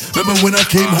weapon. Remember when I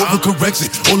came home for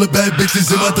correction? All the bad bitches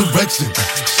in my direction.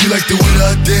 She like the way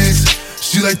that I dance.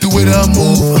 She like the way that I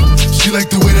move. She like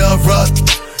the way that I rock.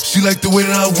 She like the way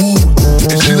that I woo.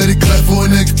 And she let it clap for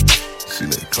a nigga. She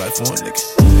let it clap for a nigga.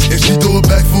 And she throw it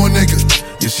back for a nigga.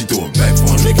 Yeah, she throw it back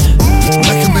for a nigga.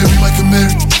 Michael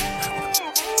Mary.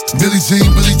 Billie Jean.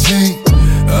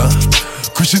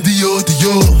 Christian Dior.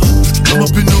 I'm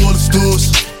up in all the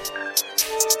stores.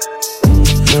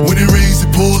 When it rains,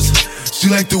 it pours. She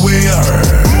like the way I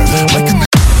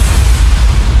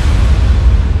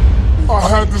I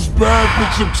had this bad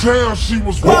bitch in town, she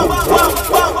was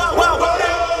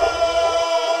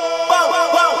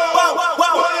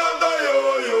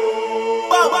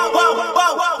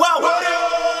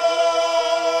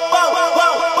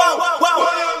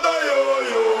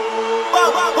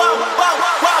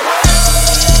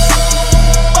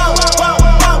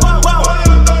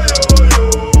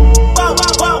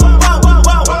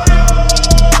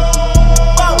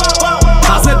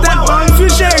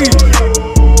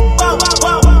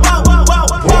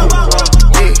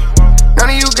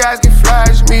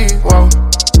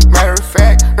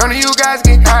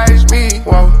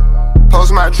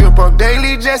drip up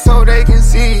daily just so they can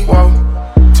see. Whoa.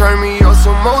 Turn me up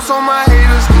some more so my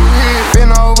haters can hear.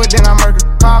 Been over, then I murder.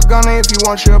 Call Gunner if you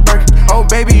want your Birkin. Oh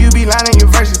baby, you be lying your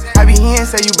verses. I be here and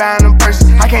say you buying them purses.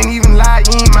 I can't even lie,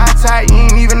 you ain't my type. You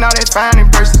ain't even know that fine in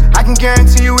person. I can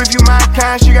guarantee you if you my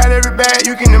kind, she got every bag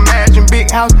you can imagine.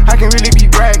 Big house, I can really be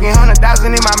bragging.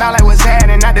 100,000 in my mouth like what's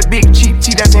happening. Not the big cheap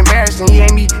tea that's embarrassing. He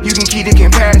ain't me, you can keep the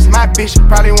comparison. My bitch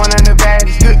probably one of the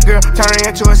baddest. Good girl, turning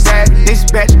into a savage. This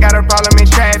bitch got a problem in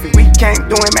traffic. We can't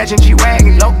do it, matching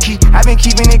G-Wagon. Low key, I been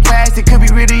keeping it classy. Could be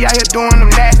really out here doing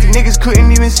them nasty. Niggas couldn't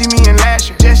even see me in last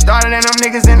year. Just started and them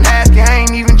niggas in last year. I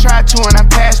ain't even tried to and I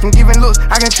passed them. Giving looks,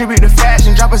 I contribute to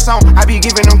fashion. Drop a song, I be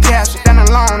giving them captions. Stand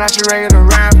alone, not your regular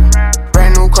rapper.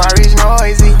 Brand new car is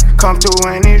noisy. Come through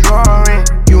and it's roaring.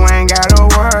 You ain't gotta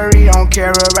worry, don't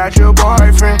care about your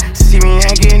boyfriend. See me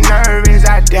and get nervous,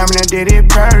 I damn near did it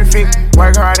perfect.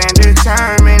 Work hard and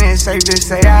determined, it's safe to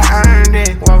say I earned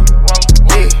it. Whoa,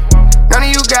 yeah. None of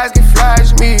you guys can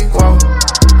flash me. Whoa.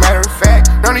 Matter of fact,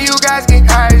 none of you guys can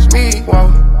hide me.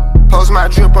 Whoa. Post my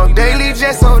drip up daily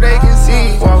just so they can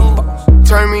see. Whoa.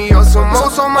 Turn me up some more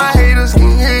so my haters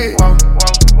can hear. Whoa.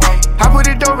 I put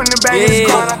it dope in the bag of the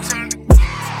car.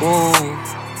 Oh,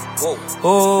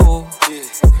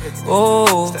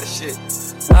 oh, that shit.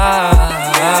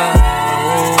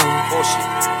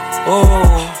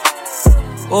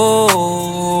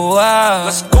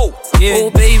 Let's go. Yeah.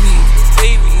 Oh, baby.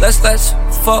 Let's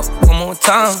fuck one more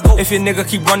time. If your nigga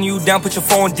keep running you down, put your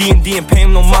phone D&D and pay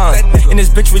him no mind. And this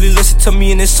bitch really listen to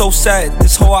me and it's so sad.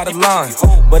 This whole out of line.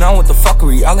 But I don't want the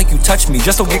fuckery. I like you touch me.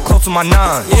 Just don't get close to my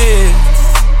nine. Yeah.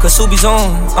 Cause Subi's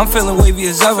on. I'm feeling wavy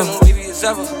as ever.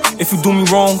 If you do me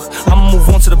wrong, I'ma move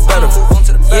on to the better.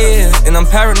 Yeah, and I'm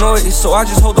paranoid, so I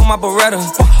just hold on my Beretta.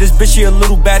 This bitch here a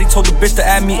little baddie, told the bitch to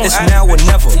add me, it's now or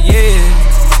never. Yeah,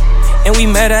 and we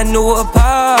met at New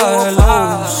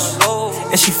Apollo's,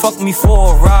 and she fucked me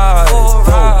for a ride, bro.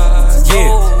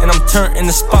 Yeah, and I'm turned in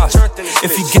the spot.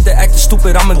 If he get the acting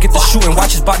stupid, I'ma get the shooting,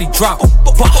 watch his body drop.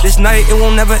 This night, it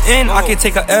won't never end. I can't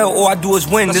take a L, all I do is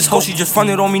win. This hoe, she just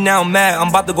fronted on me, now I'm mad. I'm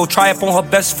about to go try up on her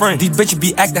best friend. These bitches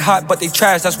be acting hot, but they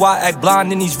trash. That's why I act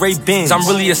blind in these Ray-Bins. I'm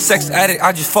really a sex addict,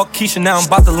 I just fuck Keisha, now I'm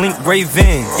about to link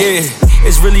Ray-Vin. Yeah,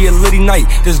 it's really a litty night.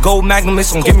 This gold magnum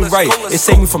is gon' get me right. It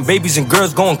saved me from babies and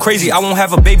girls going crazy. I won't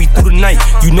have a baby through the night.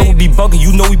 You know we be bugging,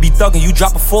 you know we be thugging. You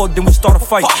drop a 4, then we start a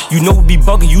fight. You know we be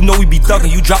bugging, you know we be thugging.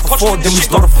 You drop a 4, then we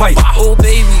start a fight. Oh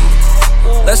baby,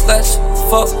 let's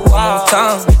fuck one more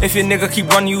time. If your nigga keep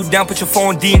running you down, put your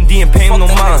phone D&D and pay him no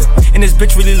mind. And this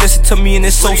bitch really listen to me and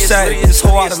it's so sad. This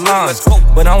whole out of line.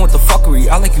 But I don't want the fuckery,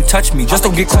 I like you touch me. Just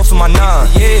don't get close to my nine.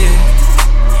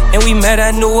 Yeah, and we met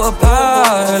at New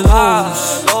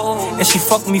Apollo's, and she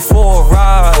fucked me for a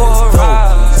ride, bro.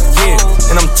 Yeah,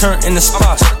 and I'm turned in the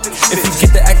spot. If you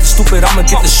get the acting stupid, I'ma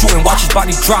get the shooting, watch his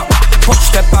body drop.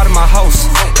 Step out of my house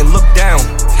and look down,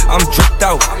 I'm dripped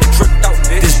out.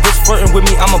 This bitch flirting with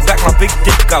me, I'ma back my big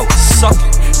dick out. Suck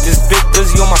it, this big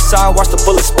glizzy on my side, watch the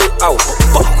bullet spit out.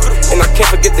 And I can't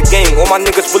forget the game, all my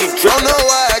niggas really drip. Don't know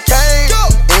why I came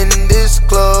in this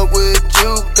club with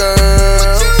you, girl.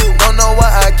 Don't know why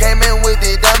I came in with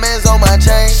the diamonds on my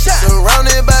chain.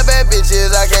 Surrounded by bad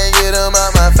bitches, I can't get them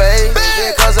out my face. Is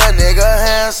it cause a nigga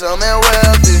handsome and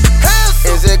wealthy?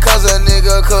 Is it cause a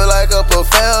nigga cook like a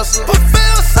professor?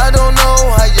 I don't know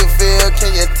how you feel,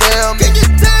 can you tell me?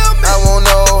 I won't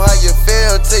know how you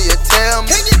feel till you tell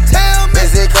me.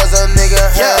 Is it cause a nigga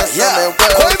handsome and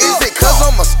wealthy? Is it cause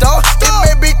I'm a star?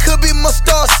 It maybe could be my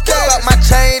star scale. Got my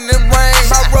chain and ring,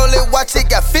 my Rolex watch, it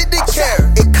got 50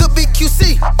 carat. It could be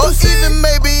QC, or even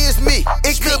maybe it's me.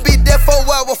 It could be that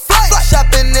 4-hour flight,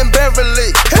 shopping in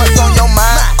Beverly. What's on your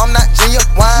mind? I'm not Junior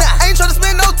Wine. I ain't tryna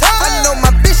spend no time. I know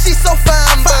my bitch, she so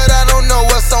fine, but I don't know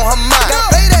what's on her mind.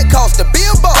 Pay that cost to be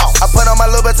a boss. I put on my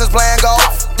little bitches playing golf.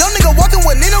 Young nigga walking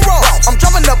with Nina Ross. I'm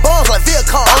dropping the bombs like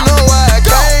Viacom. Don't know why I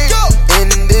came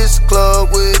in this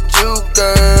club with you,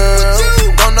 girl.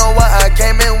 Don't know why I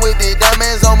came in with the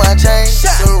diamonds on my chain.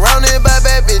 Surrounded by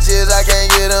bad bitches, I can't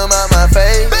get them out my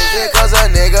face. Is it cause a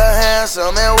nigga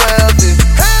handsome and wealthy?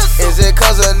 Is it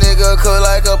cause a nigga cook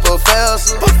like a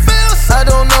professor? I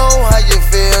don't know how you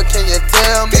feel, can you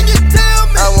tell me?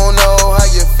 I won't know how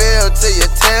you feel till you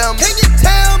tell me.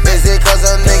 Is it cause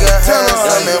a nigga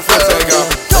handsome and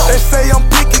wealthy? They say I'm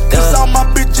picky cause all my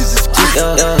bitches is cute.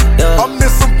 I'm in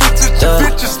some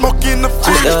bitches smoking the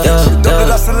fish. Don't let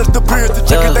us let the beer to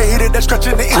check it, they hit it, they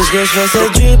scratching the itch. Tout ce que je fais c'est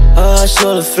drip,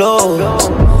 sur le flow.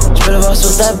 J'peux le voir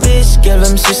sur ta bitch, qu'elle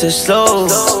veut me sucer slow.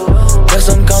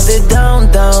 Personne quand t'es down,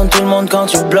 tout le monde quand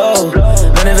tu blow.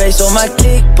 Mon éveil sur ma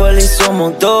clique, police sur mon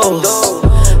dos.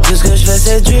 Tout ce que je fais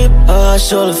c'est drip,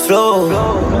 sur le flow.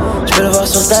 J'peux le voir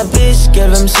sur ta bitch,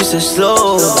 qu'elle veut me sucer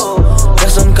slow.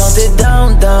 Personne quand t'es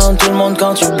down, tout le monde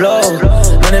quand tu blow.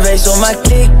 Mon éveil sur ma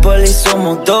clique, police sur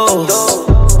mon dos.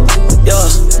 Yo,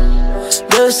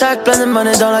 2 sacs pleins de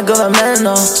monnaie dans la government,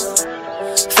 non.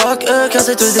 Fuck eux car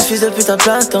c'est tous des fils de putain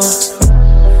plein temps.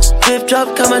 Drip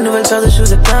drop comme une nouvelle paire de shoes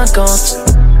de 50.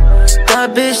 Ta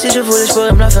bitch si je voulais je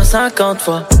pourrais me la faire 50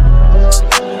 fois.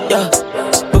 Yo,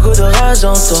 beaucoup de rage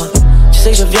en toi. Tu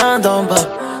sais que je viens d'en bas.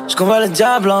 Je convois le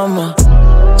diable en moi.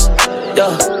 Yo,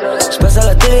 je passe à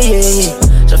la télé, yeah, yeah.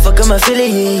 Je la fuck comme un filet,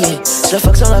 yeah, yeah. Je la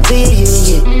fuck sans la payer, yeah,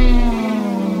 yeah.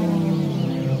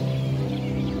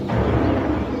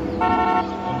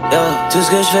 Yo, tout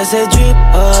ce que je fais c'est drip,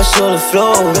 sur le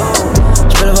flow.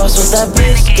 J'peux le voir sur ta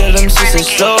bitch, qu'elle veut me sucer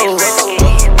slow.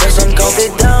 Personne quand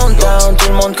t'es down, tout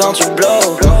le monde quand tu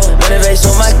blow. Mon éveil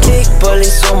sur ma clique,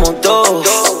 police sur mon dos.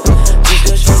 Tout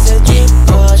ce que je fais c'est drip,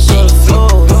 sur le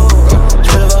flow.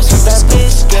 J'peux le voir sur ta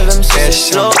bitch, qu'elle veut me sucer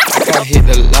slow. I got hit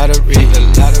the lottery.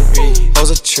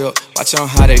 Hoes a trip, watch on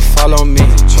how they follow me.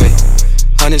 Wait,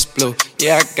 honey's blue,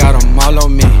 yeah I got them all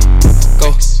on me.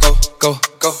 Go, go, go,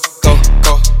 go, go,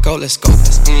 go, go, let's go.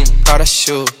 Got a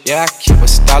shoe, yeah I keep a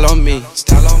style on me.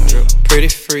 Pretty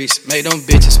freaks, make them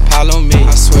bitches pile on me.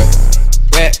 I swear,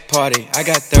 wet party, I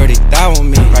got 30,000 on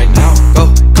me right now.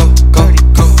 Go, go, go,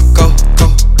 go, go,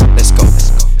 go, let's go.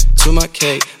 To my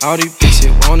cake, all these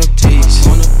bitches want a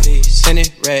piece. 10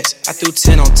 racks, I threw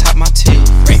 10 on top my teeth.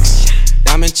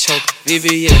 Diamond choke,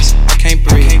 VVS, I can't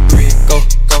breathe. Go,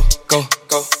 go,